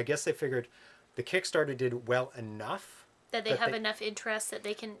I guess they figured the Kickstarter did well enough. That they have enough interest that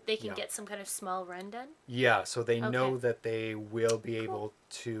they can Yeah. get some kind of small run done? Yeah, so they know Okay. that they will be able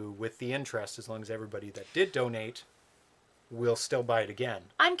to, with the interest, as long as everybody that did donate will still buy it again.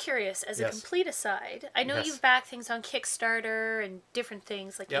 I'm curious, as a Yes. complete aside, I know Yes. you've backed things on Kickstarter and different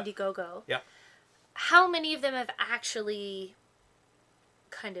things like Yeah. Indiegogo. Yeah. How many of them have actually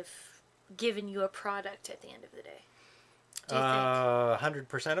kind of given you a product at the end of the day? Do you think?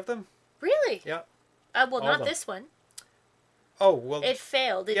 100% of them? Really? Yeah. Well, all of not them. this one. Oh, well. It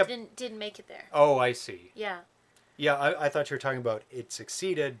failed. It Yep. didn't make it there. Oh, I see. Yeah. Yeah, I thought you were talking about it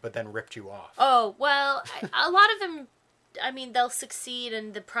succeeded, but then ripped you off. Oh, well, a lot of them, I mean, they'll succeed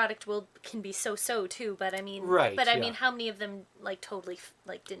and the product can be so-so too, but I mean, Right, but I yeah. mean, how many of them like totally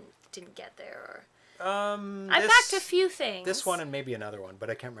like didn't get there or I I backed a few things. This one and maybe another one, but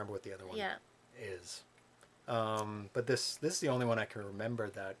I can't remember what the other one Yeah. is. But this is the only one I can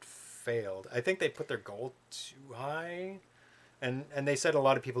remember that failed. I think they put their goal too high, and they said a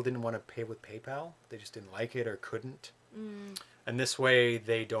lot of people didn't want to pay with PayPal. They just didn't like it or couldn't. And this way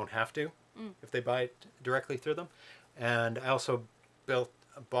they don't have to if they buy it directly through them. And I also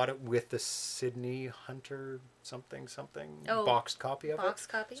bought it with the Sydney Hunter something Oh, boxed copy of it. box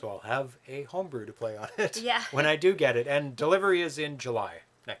copy? So I'll have a homebrew to play on it Yeah. when I do get it. And delivery is in July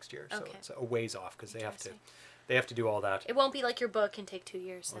next year, so Okay. it's a ways off because they have Interesting. to do all that. It won't be like your book and take 2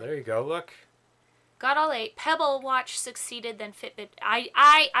 years. Well, then. there you go. Look. Got all 8. Pebble Watch succeeded, then Fitbit.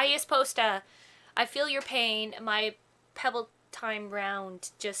 I is supposed to. I feel your pain. My Pebble time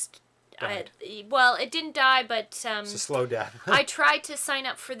round just. Died. Well, it didn't die, but It's a slow death. I tried to sign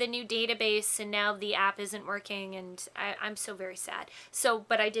up for the new database, and now the app isn't working, and I'm so very sad.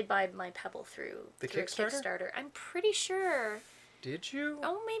 But I did buy my Pebble through The through Kickstarter? Kickstarter. I'm pretty sure Did you?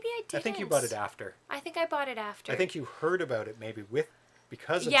 Oh, maybe I didn't. I think you bought it after. I think I bought it after. I think you heard about it maybe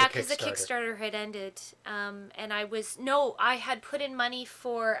because of yeah, the Kickstarter. because the Kickstarter had ended, and I had put in money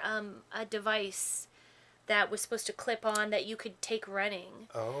for a device that was supposed to clip on that you could take running.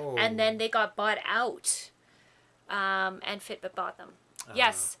 Oh. And then they got bought out, and Fitbit bought them.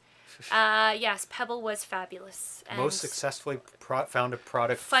 Yes. Yes, Pebble was fabulous. And most successfully funded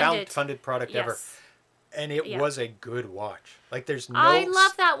product yes. ever. And it was a good watch. Like there's no... I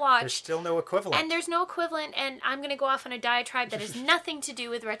love that watch. There's still no equivalent. And there's no equivalent, and I'm going to go off on a diatribe that has nothing to do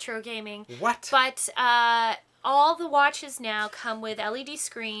with retro gaming. What? But all the watches now come with LED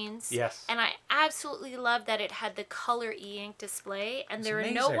screens. Yes. And I absolutely love that it had the color e-ink display, and there are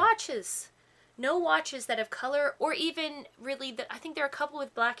amazing. no watches that have color, or even really, I think there are a couple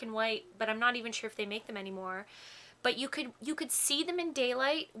with black and white, but I'm not even sure if they make them anymore. But you could see them in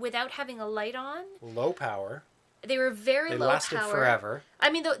daylight without having a light on. Low power. They were very low power. They lasted forever. I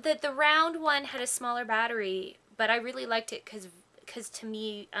mean, the round one had a smaller battery, but I really liked it because to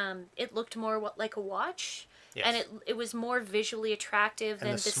me, it looked more like a watch. Yes. And it was more visually attractive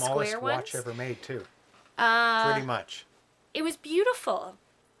than the square ones. The smallest watch ever made, too. Pretty much. It was beautiful.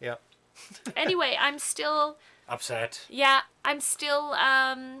 Yep. Anyway, I'm still... Upset. Yeah, I'm still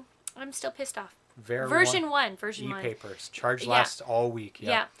pissed off. Version 1. E-papers. Charge lasts all week.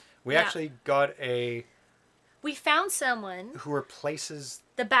 Yeah. We actually got we found someone who replaces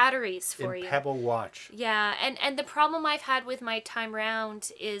the batteries for you. Pebble watch. Yeah, and the problem I've had with my time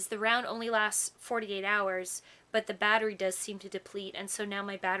round is the round only lasts 48 hours, but the battery does seem to deplete, and so now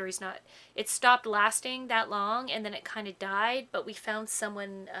my battery's not... It stopped lasting that long, and then it kind of died, but we found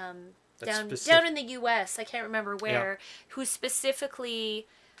someone down in the U.S., I can't remember where, who specifically...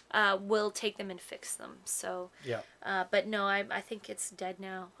 will take them and fix them. So, but no, I think it's dead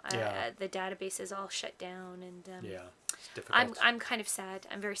now. The database is all shut down, and it's difficult. I'm kind of sad.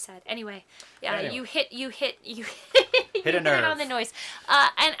 I'm very sad. Anyway, you hit a nerve on the noise.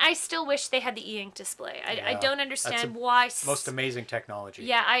 And I still wish they had the e-ink display. I don't understand why. Most amazing technology.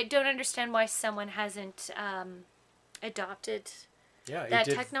 Yeah, I don't understand why someone hasn't adopted that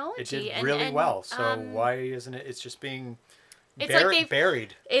technology. It did really well. So why isn't it? It's just being... It's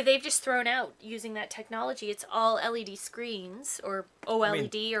buried. They've just thrown out using that technology. It's all LED screens or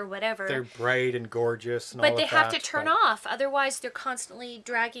OLED or whatever. They're bright and gorgeous and all but of they that. have to turn off. Otherwise, they're constantly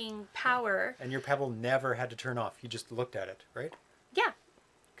dragging power. And your Pebble never had to turn off. You just looked at it, right? Yeah.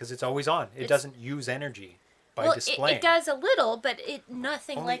 Because it's always on. It doesn't use energy by displaying. It does a little, but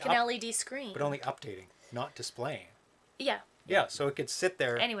nothing only like an LED screen. But only updating, not displaying. Yeah. Yeah, so it could sit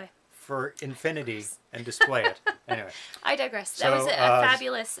there. Anyway. For infinity and display it. Anyway. I digress. That was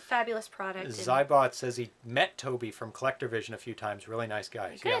a fabulous product. Zybot says he met Toby from Collector Vision a few times. Really nice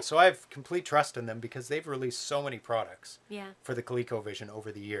guys. Good. Yeah, so I have complete trust in them because they've released so many products for the ColecoVision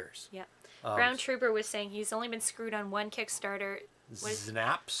over the years. Yeah. Brown Trooper was saying he's only been screwed on one Kickstarter.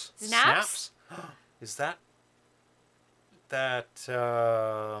 Snaps? Snaps? Is that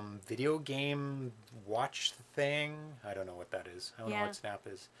video game watch thing? I don't know what that is. I don't know what Snap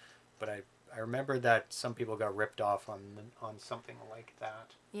is. But I remember that some people got ripped off on something like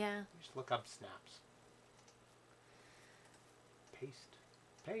that. Yeah. Just look up Snaps.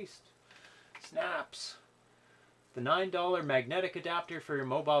 Paste. Snaps. The $9 magnetic adapter for your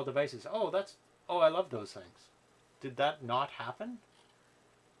mobile devices. Oh, I love those things. Did that not happen?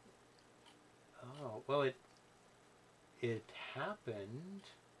 Oh, well, it happened,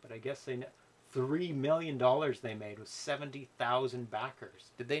 but I guess $3 million they made with 70,000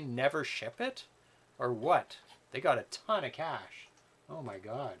 backers. Did they never ship it? Or what? They got a ton of cash. Oh my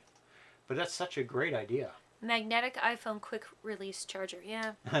god. But that's such a great idea. Magnetic iPhone quick release charger,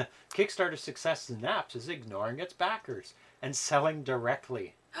 yeah. Kickstarter success Snaps is ignoring its backers and selling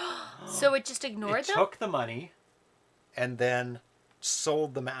directly. So it just ignored them? It took the money and then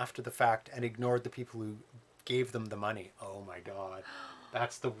sold them after the fact and ignored the people who gave them the money. Oh my god.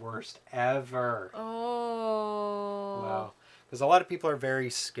 That's the worst ever. Oh. Wow. Because a lot of people are very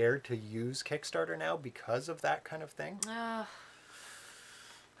scared to use Kickstarter now because of that kind of thing.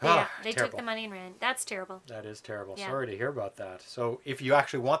 They took the money and ran. That's terrible. That is terrible. Yeah. Sorry to hear about that. So if you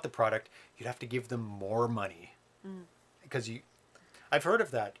actually want the product, you'd have to give them more money. Because I've heard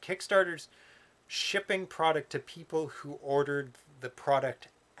of that. Kickstarter's shipping product to people who ordered the product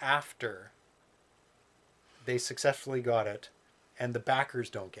after they successfully got it. And the backers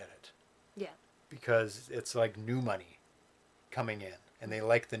don't get it. Yeah. Because it's like new money coming in. And they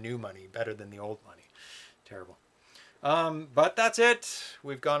like the new money better than the old money. Terrible. But that's it.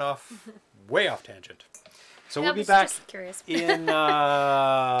 We've gone off, way off tangent. So we'll be back just curious. in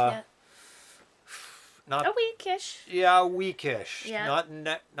not A weekish. Yeah, a weekish. Yeah.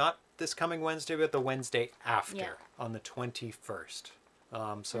 Not this coming Wednesday, but the Wednesday after, Yeah. on the 21st.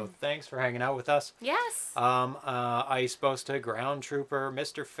 So thanks for hanging out with us. Yes. Ice Bosta, Ground Trooper,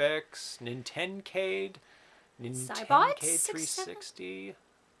 Mr. Fix, Nintendcade, Zybot 360,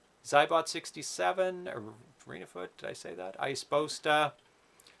 Zybot 67, Arenafoot, did I say that? Ice Bosta,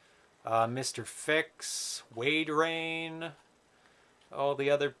 Mr. Fix, Wade Rain, all the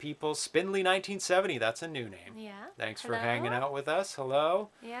other people. Spindly 1970, that's a new name. Yeah. Thanks Hello. for hanging out with us. Hello.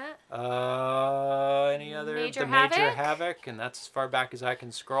 Yeah. Any other? Major Major Havoc. Havoc, and that's as far back as I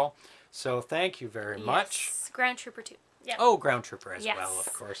can scroll. So thank you very much. Yes. Ground Trooper 2. Yeah. Oh, Ground Trooper as Yes. well,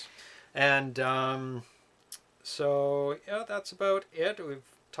 of course. And so yeah, that's about it. We've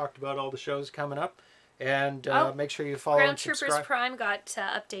talked about all the shows coming up, and make sure you follow Ground and Troopers subscribe. Prime got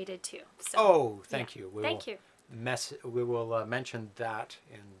updated too. So. Oh, thank you. Thank you. We will mention that.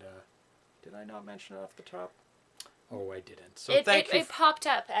 And did I not mention it off the top? Oh, I didn't. So thank you. It popped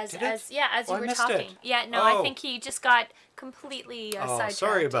up as Did it? as Oh, you I were missed talking. it. Yeah, no, Oh. I think he just got completely sidetracked.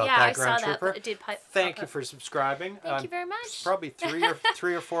 Sorry about yeah, that, I Ground saw Trooper. that, but it did Thank pop you up. for subscribing. Thank you very much. Probably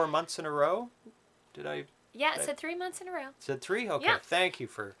three or 4 months in a row. Did I? Yeah, it said 3 months in a row. Said 3? Okay. Yeah. Thank you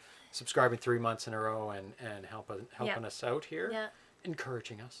for subscribing 3 months in a row and helping Yeah. us out here. Yeah.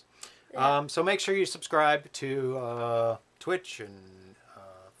 Encouraging us. Yeah. So make sure you subscribe to Twitch and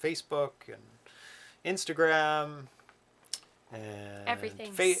Facebook and Instagram and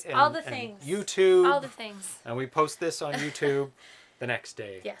Everything. and, All the and things. YouTube. All the things. And we post this on YouTube the next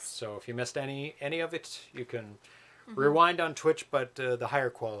day. Yes. So if you missed any of it, you can Mm-hmm. rewind on Twitch, but the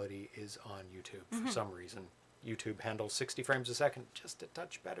higher quality is on YouTube Mm-hmm. for some reason. YouTube handles 60 frames a second just a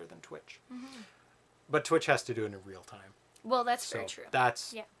touch better than Twitch. Mm-hmm. But Twitch has to do it in real time. Well, that's So very true.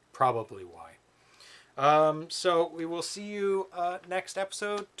 that's Yeah. probably why. So we will see you next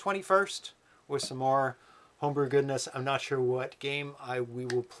episode, 21st, with some more homebrew goodness. I'm not sure what game we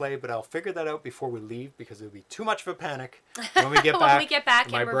will play, but I'll figure that out before we leave because it'll be too much of a panic when we get When back. we get back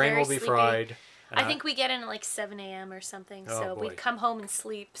my and we're brain very will be sleepy. fried. and I think we get in at like 7 a.m. or something, Oh, so we boy. come home and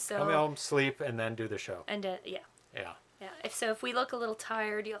sleep. So come home, sleep, and then do the show. and Yeah, yeah. If we look a little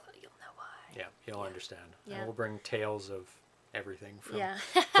tired, you'll know why. yeah, you'll understand. Yeah. And we'll bring tales of everything from Yeah.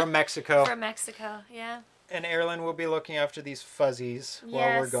 from Mexico. From Mexico, yeah. And Erlen will be looking after these fuzzies while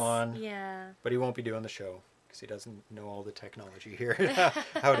we're Yes, gone. Yeah. But he won't be doing the show because he doesn't know all the technology here,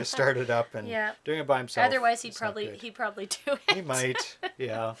 how to start it up, and Yeah. doing it by himself. Otherwise, he'd is not probably good. do it. He might,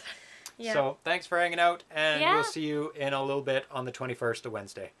 yeah. Yeah. So thanks for hanging out, and Yeah. we'll see you in a little bit on the 21st of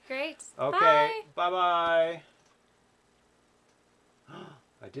Wednesday. Great. Okay, Bye. bye-bye.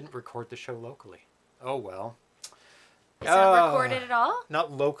 I didn't record the show locally. Oh, well. Is that recorded at all?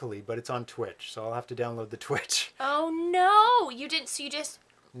 Not locally, but it's on Twitch, so I'll have to download the Twitch. Oh no! You didn't. So you just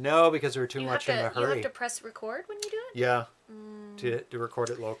No, because we're too you much have to in a hurry. you have to press record when you do it. Yeah, to record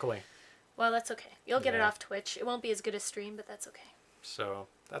it locally. Well, that's okay. You'll get it Yeah. off Twitch. It won't be as good as stream, but that's okay. So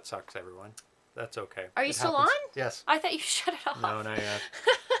that sucks, everyone. That's okay. Are you It still happens. on? Yes. I thought you shut it off. No, not yet.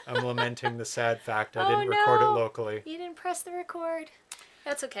 I'm lamenting the sad fact I Oh, didn't record it no. locally. You didn't press the record.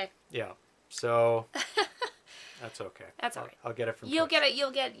 That's okay. Yeah. So that's okay. That's all right. I'll get it from You'll Twitch. get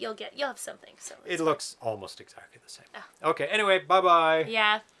it. You'll have something. So It it's looks almost exactly the same. Oh. Okay. Anyway, bye-bye. fine.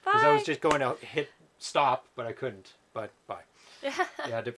 Yeah. Bye. Because I was just going to hit stop, but I couldn't. But bye. Yeah,